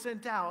 people were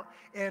sent out,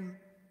 and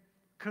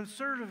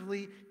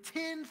conservatively,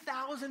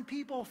 10,000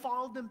 people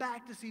followed them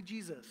back to see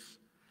Jesus.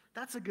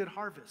 That's a good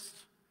harvest.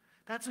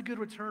 That's a good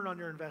return on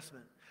your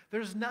investment.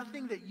 There's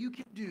nothing that you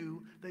can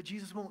do that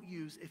Jesus won't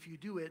use if you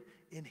do it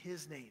in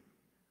his name.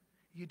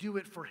 You do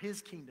it for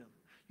his kingdom.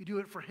 You do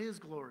it for his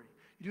glory.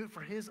 You do it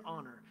for his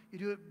honor. You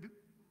do it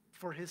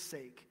for his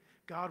sake.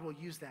 God will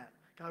use that.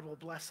 God will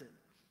bless it.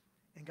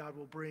 And God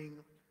will bring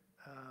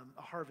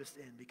a harvest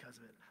in because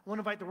of it. I want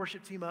to invite the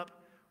worship team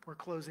up. We're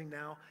closing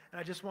now. And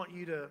I just want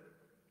you to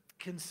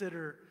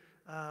consider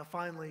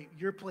finally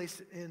your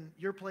place in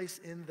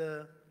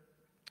the,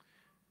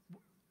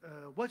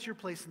 what's your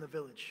place in the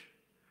village?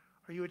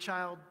 Are you a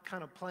child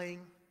kind of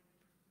playing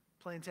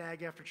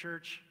tag after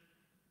church,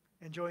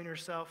 enjoying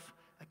yourself,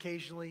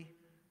 occasionally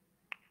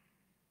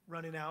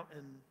running out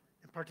and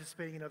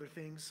participating in other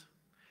things?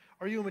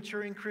 Are you a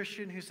maturing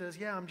Christian who says,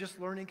 yeah, I'm just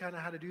learning kind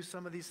of how to do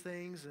some of these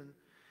things, and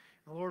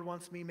the Lord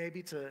wants me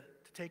maybe to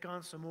take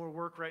on some more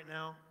work right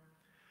now?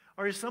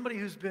 Are you somebody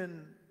who's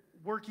been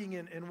working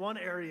in one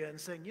area and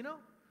saying, you know,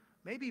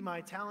 maybe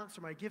my talents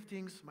or my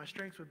giftings, my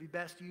strengths would be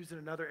best used in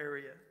another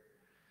area?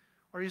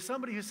 Or are you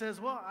somebody who says,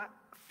 well,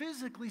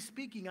 physically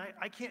speaking,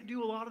 I can't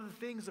do a lot of the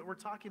things that we're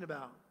talking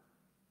about?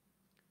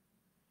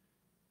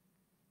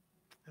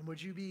 And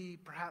would you be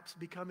perhaps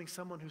becoming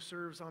someone who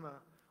serves on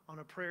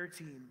a prayer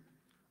team,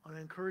 on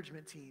an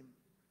encouragement team,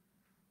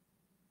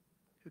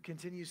 who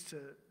continues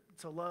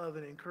to love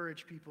and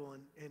encourage people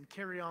and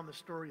carry on the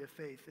story of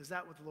faith? Is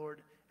that what the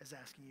Lord is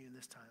asking you in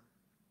this time?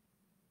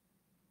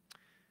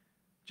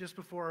 Just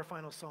before our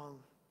final song,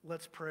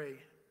 let's pray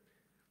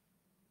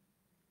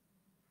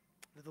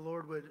that the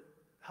Lord would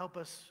help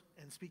us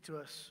and speak to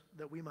us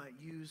that we might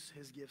use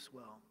his gifts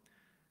well.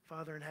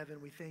 Father in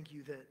heaven, we thank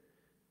you that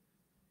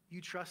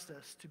you trust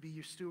us to be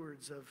your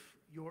stewards of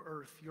your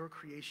earth, your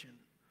creation,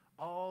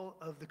 all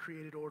of the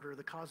created order,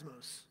 the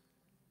cosmos.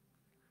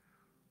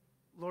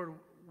 Lord,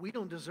 we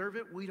don't deserve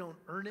it, we don't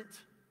earn it,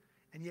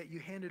 and yet you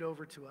hand it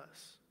over to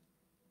us.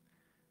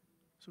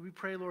 So we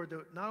pray, Lord,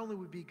 that not only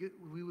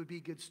we would be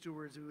good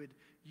stewards, we would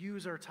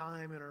use our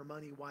time and our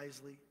money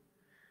wisely,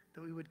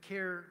 that we would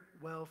care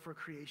well for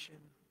creation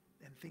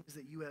and things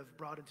that you have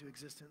brought into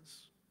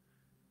existence.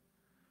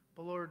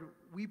 But Lord,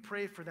 we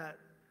pray for that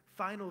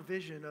final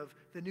vision of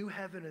the new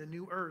heaven and the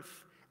new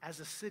earth as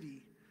a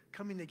city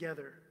coming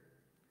together.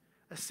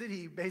 A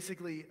city,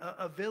 basically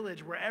a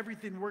village where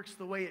everything works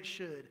the way it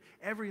should.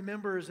 Every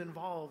member is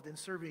involved in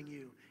serving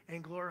you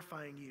and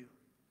glorifying you.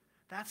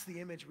 That's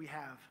the image we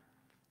have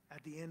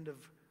at the end of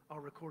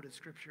our recorded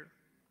scripture.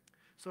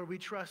 So we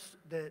trust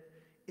that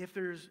if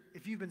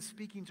you've been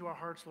speaking to our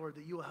hearts, Lord,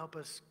 that you will help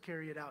us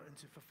carry it out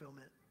into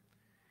fulfillment.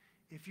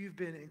 If you've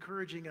been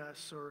encouraging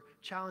us or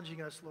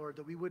challenging us, Lord,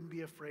 that we wouldn't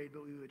be afraid,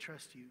 but we would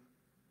trust you.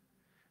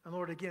 And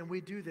Lord, again,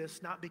 we do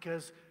this not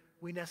because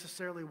we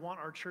necessarily want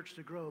our church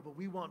to grow, but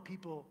we want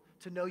people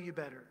to know you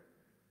better,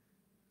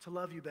 to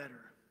love you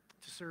better,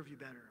 to serve you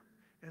better.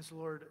 And so,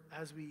 Lord,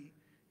 as we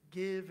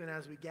give and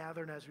as we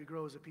gather and as we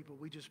grow as a people,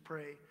 we just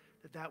pray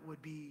that that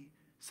would be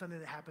something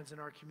that happens in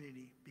our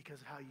community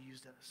because of how you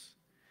used us.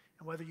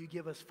 And whether you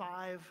give us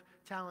 5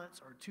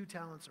 talents or 2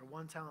 talents or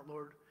 1 talent,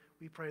 Lord,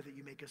 we pray that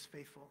you make us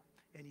faithful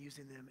in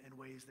using them in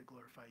ways that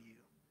glorify you.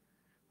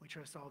 We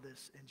trust all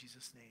this in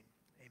Jesus' name.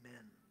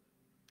 Amen.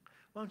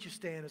 Why don't you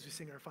stand as we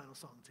sing our final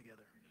song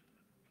together?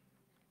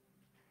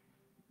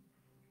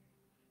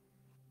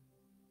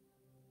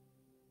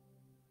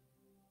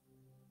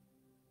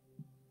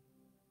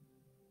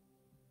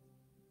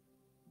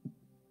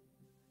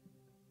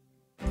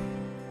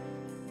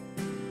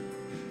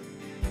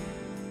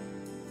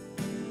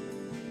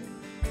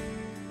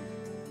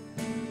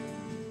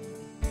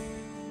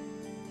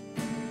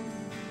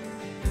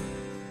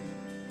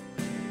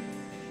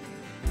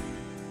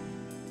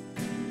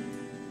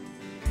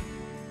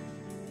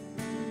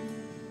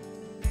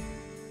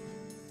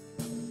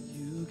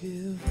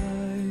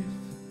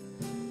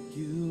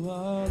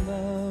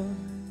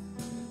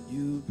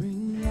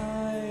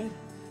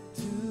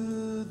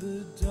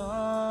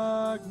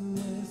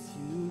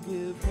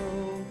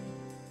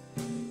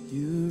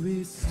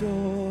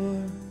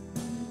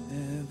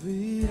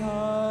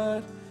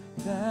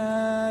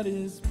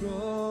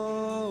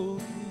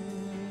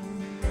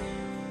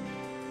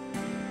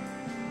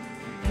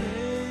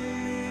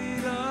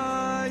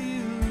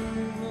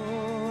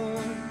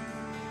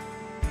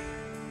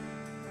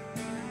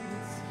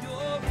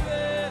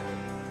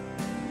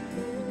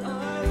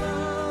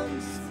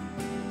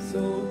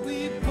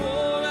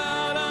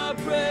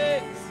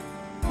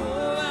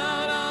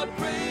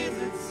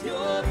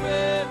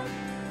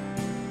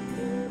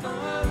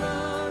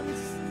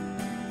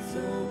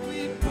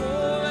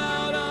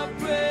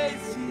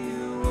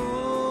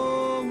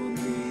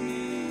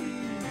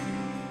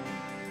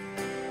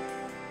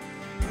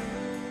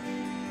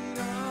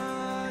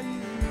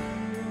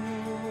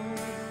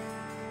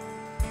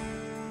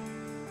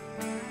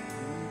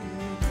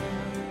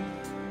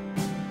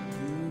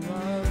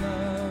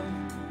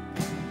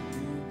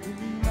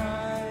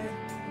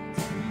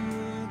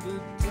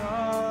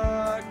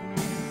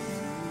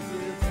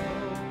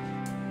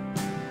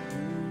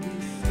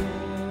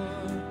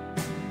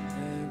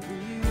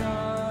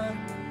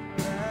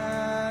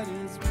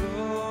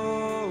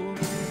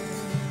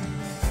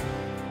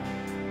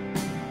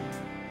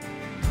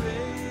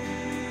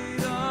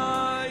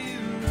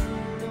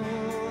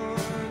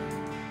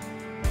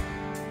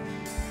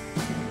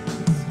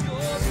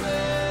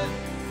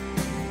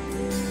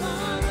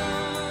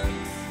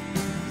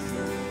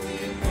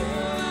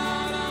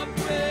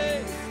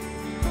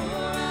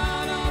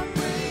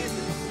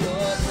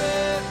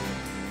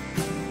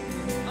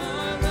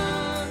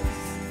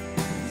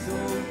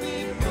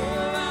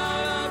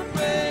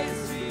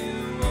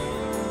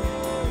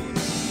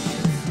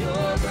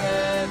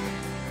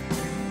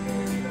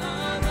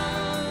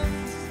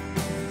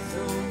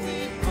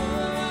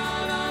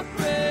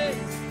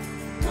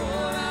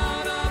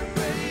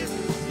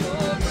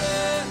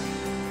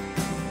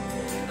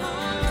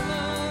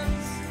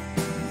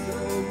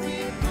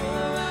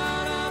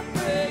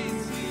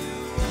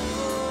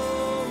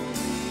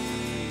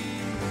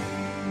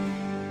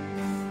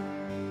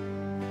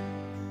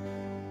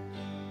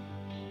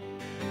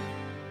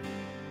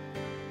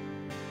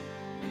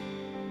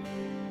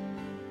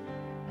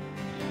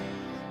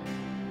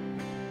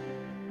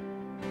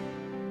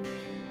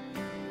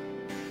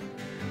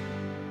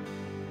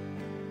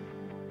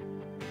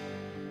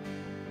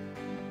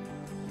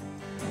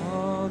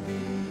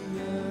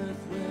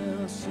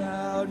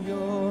 shout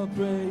your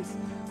praise.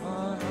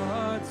 Our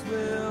hearts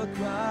will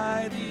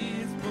cry,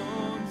 these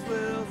bones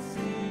will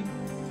sing.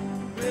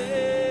 Great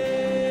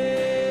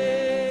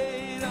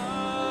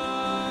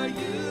are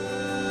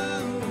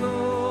you,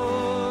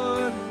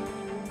 Lord.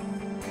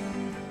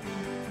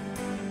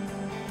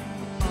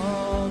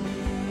 All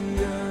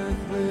the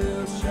earth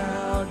will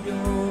shout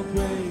your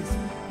praise.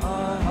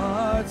 Our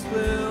hearts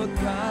will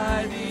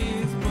cry,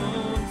 these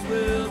bones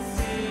will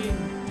sing.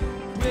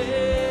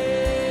 Great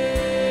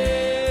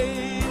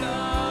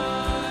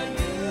are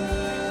you,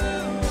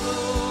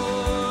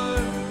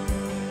 Lord.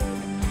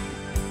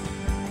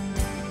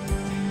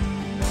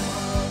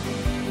 All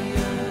the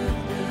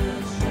earth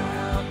will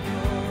shout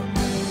your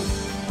praise.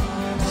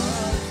 Our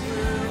hearts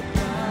will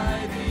cry,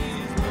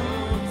 these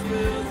bones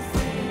will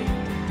sing.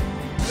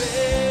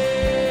 Great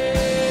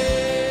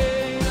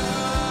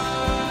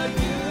are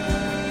you,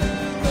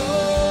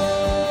 Lord.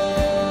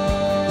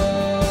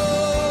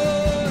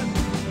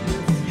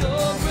 It's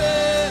your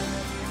breath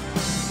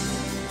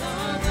in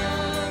our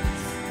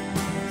lungs,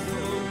 so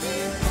we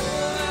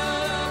pour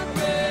out our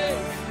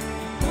praise.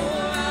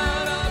 Pour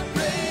out our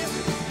praise.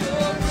 It's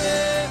your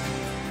breath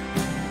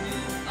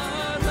in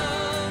our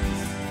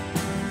lungs,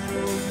 so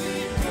we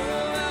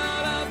pour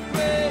out our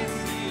praise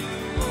to you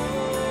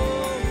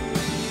only.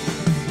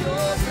 It's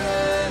your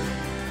breath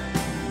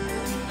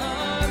in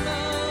our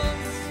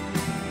lungs,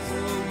 so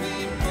we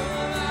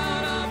pour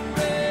out our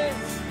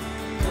praise.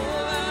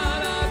 Pour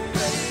out our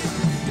praise.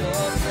 It's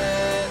your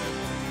breath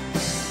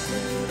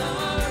in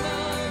our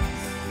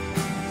lungs,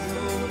 so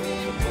we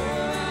pour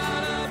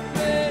out our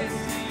praise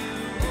to you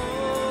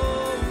only.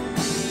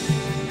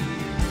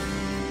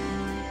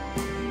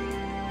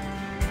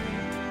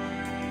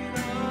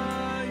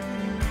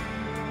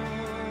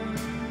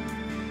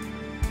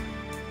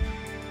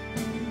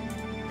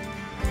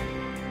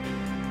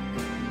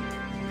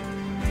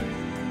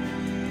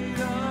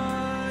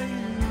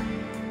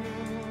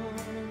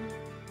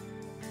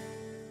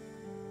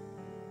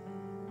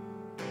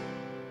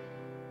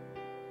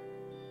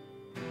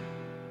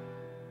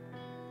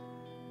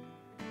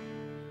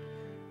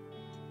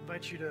 I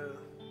invite you to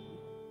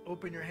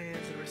open your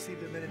hands and receive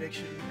the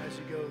benediction as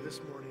you go this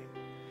morning.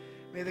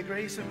 May the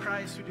grace of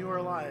Christ renew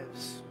our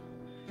lives.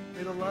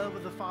 May the love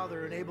of the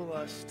Father enable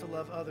us to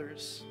love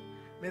others.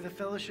 May the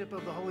fellowship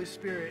of the Holy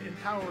Spirit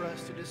empower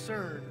us to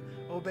discern,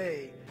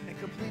 obey, and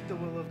complete the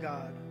will of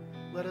God.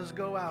 Let us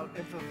go out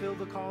and fulfill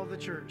the call of the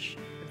church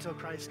until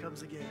Christ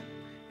comes again.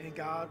 And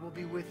God will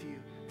be with you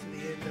to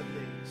the end of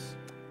days.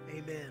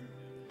 Amen.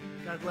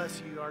 God bless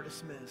you. You are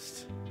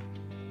dismissed.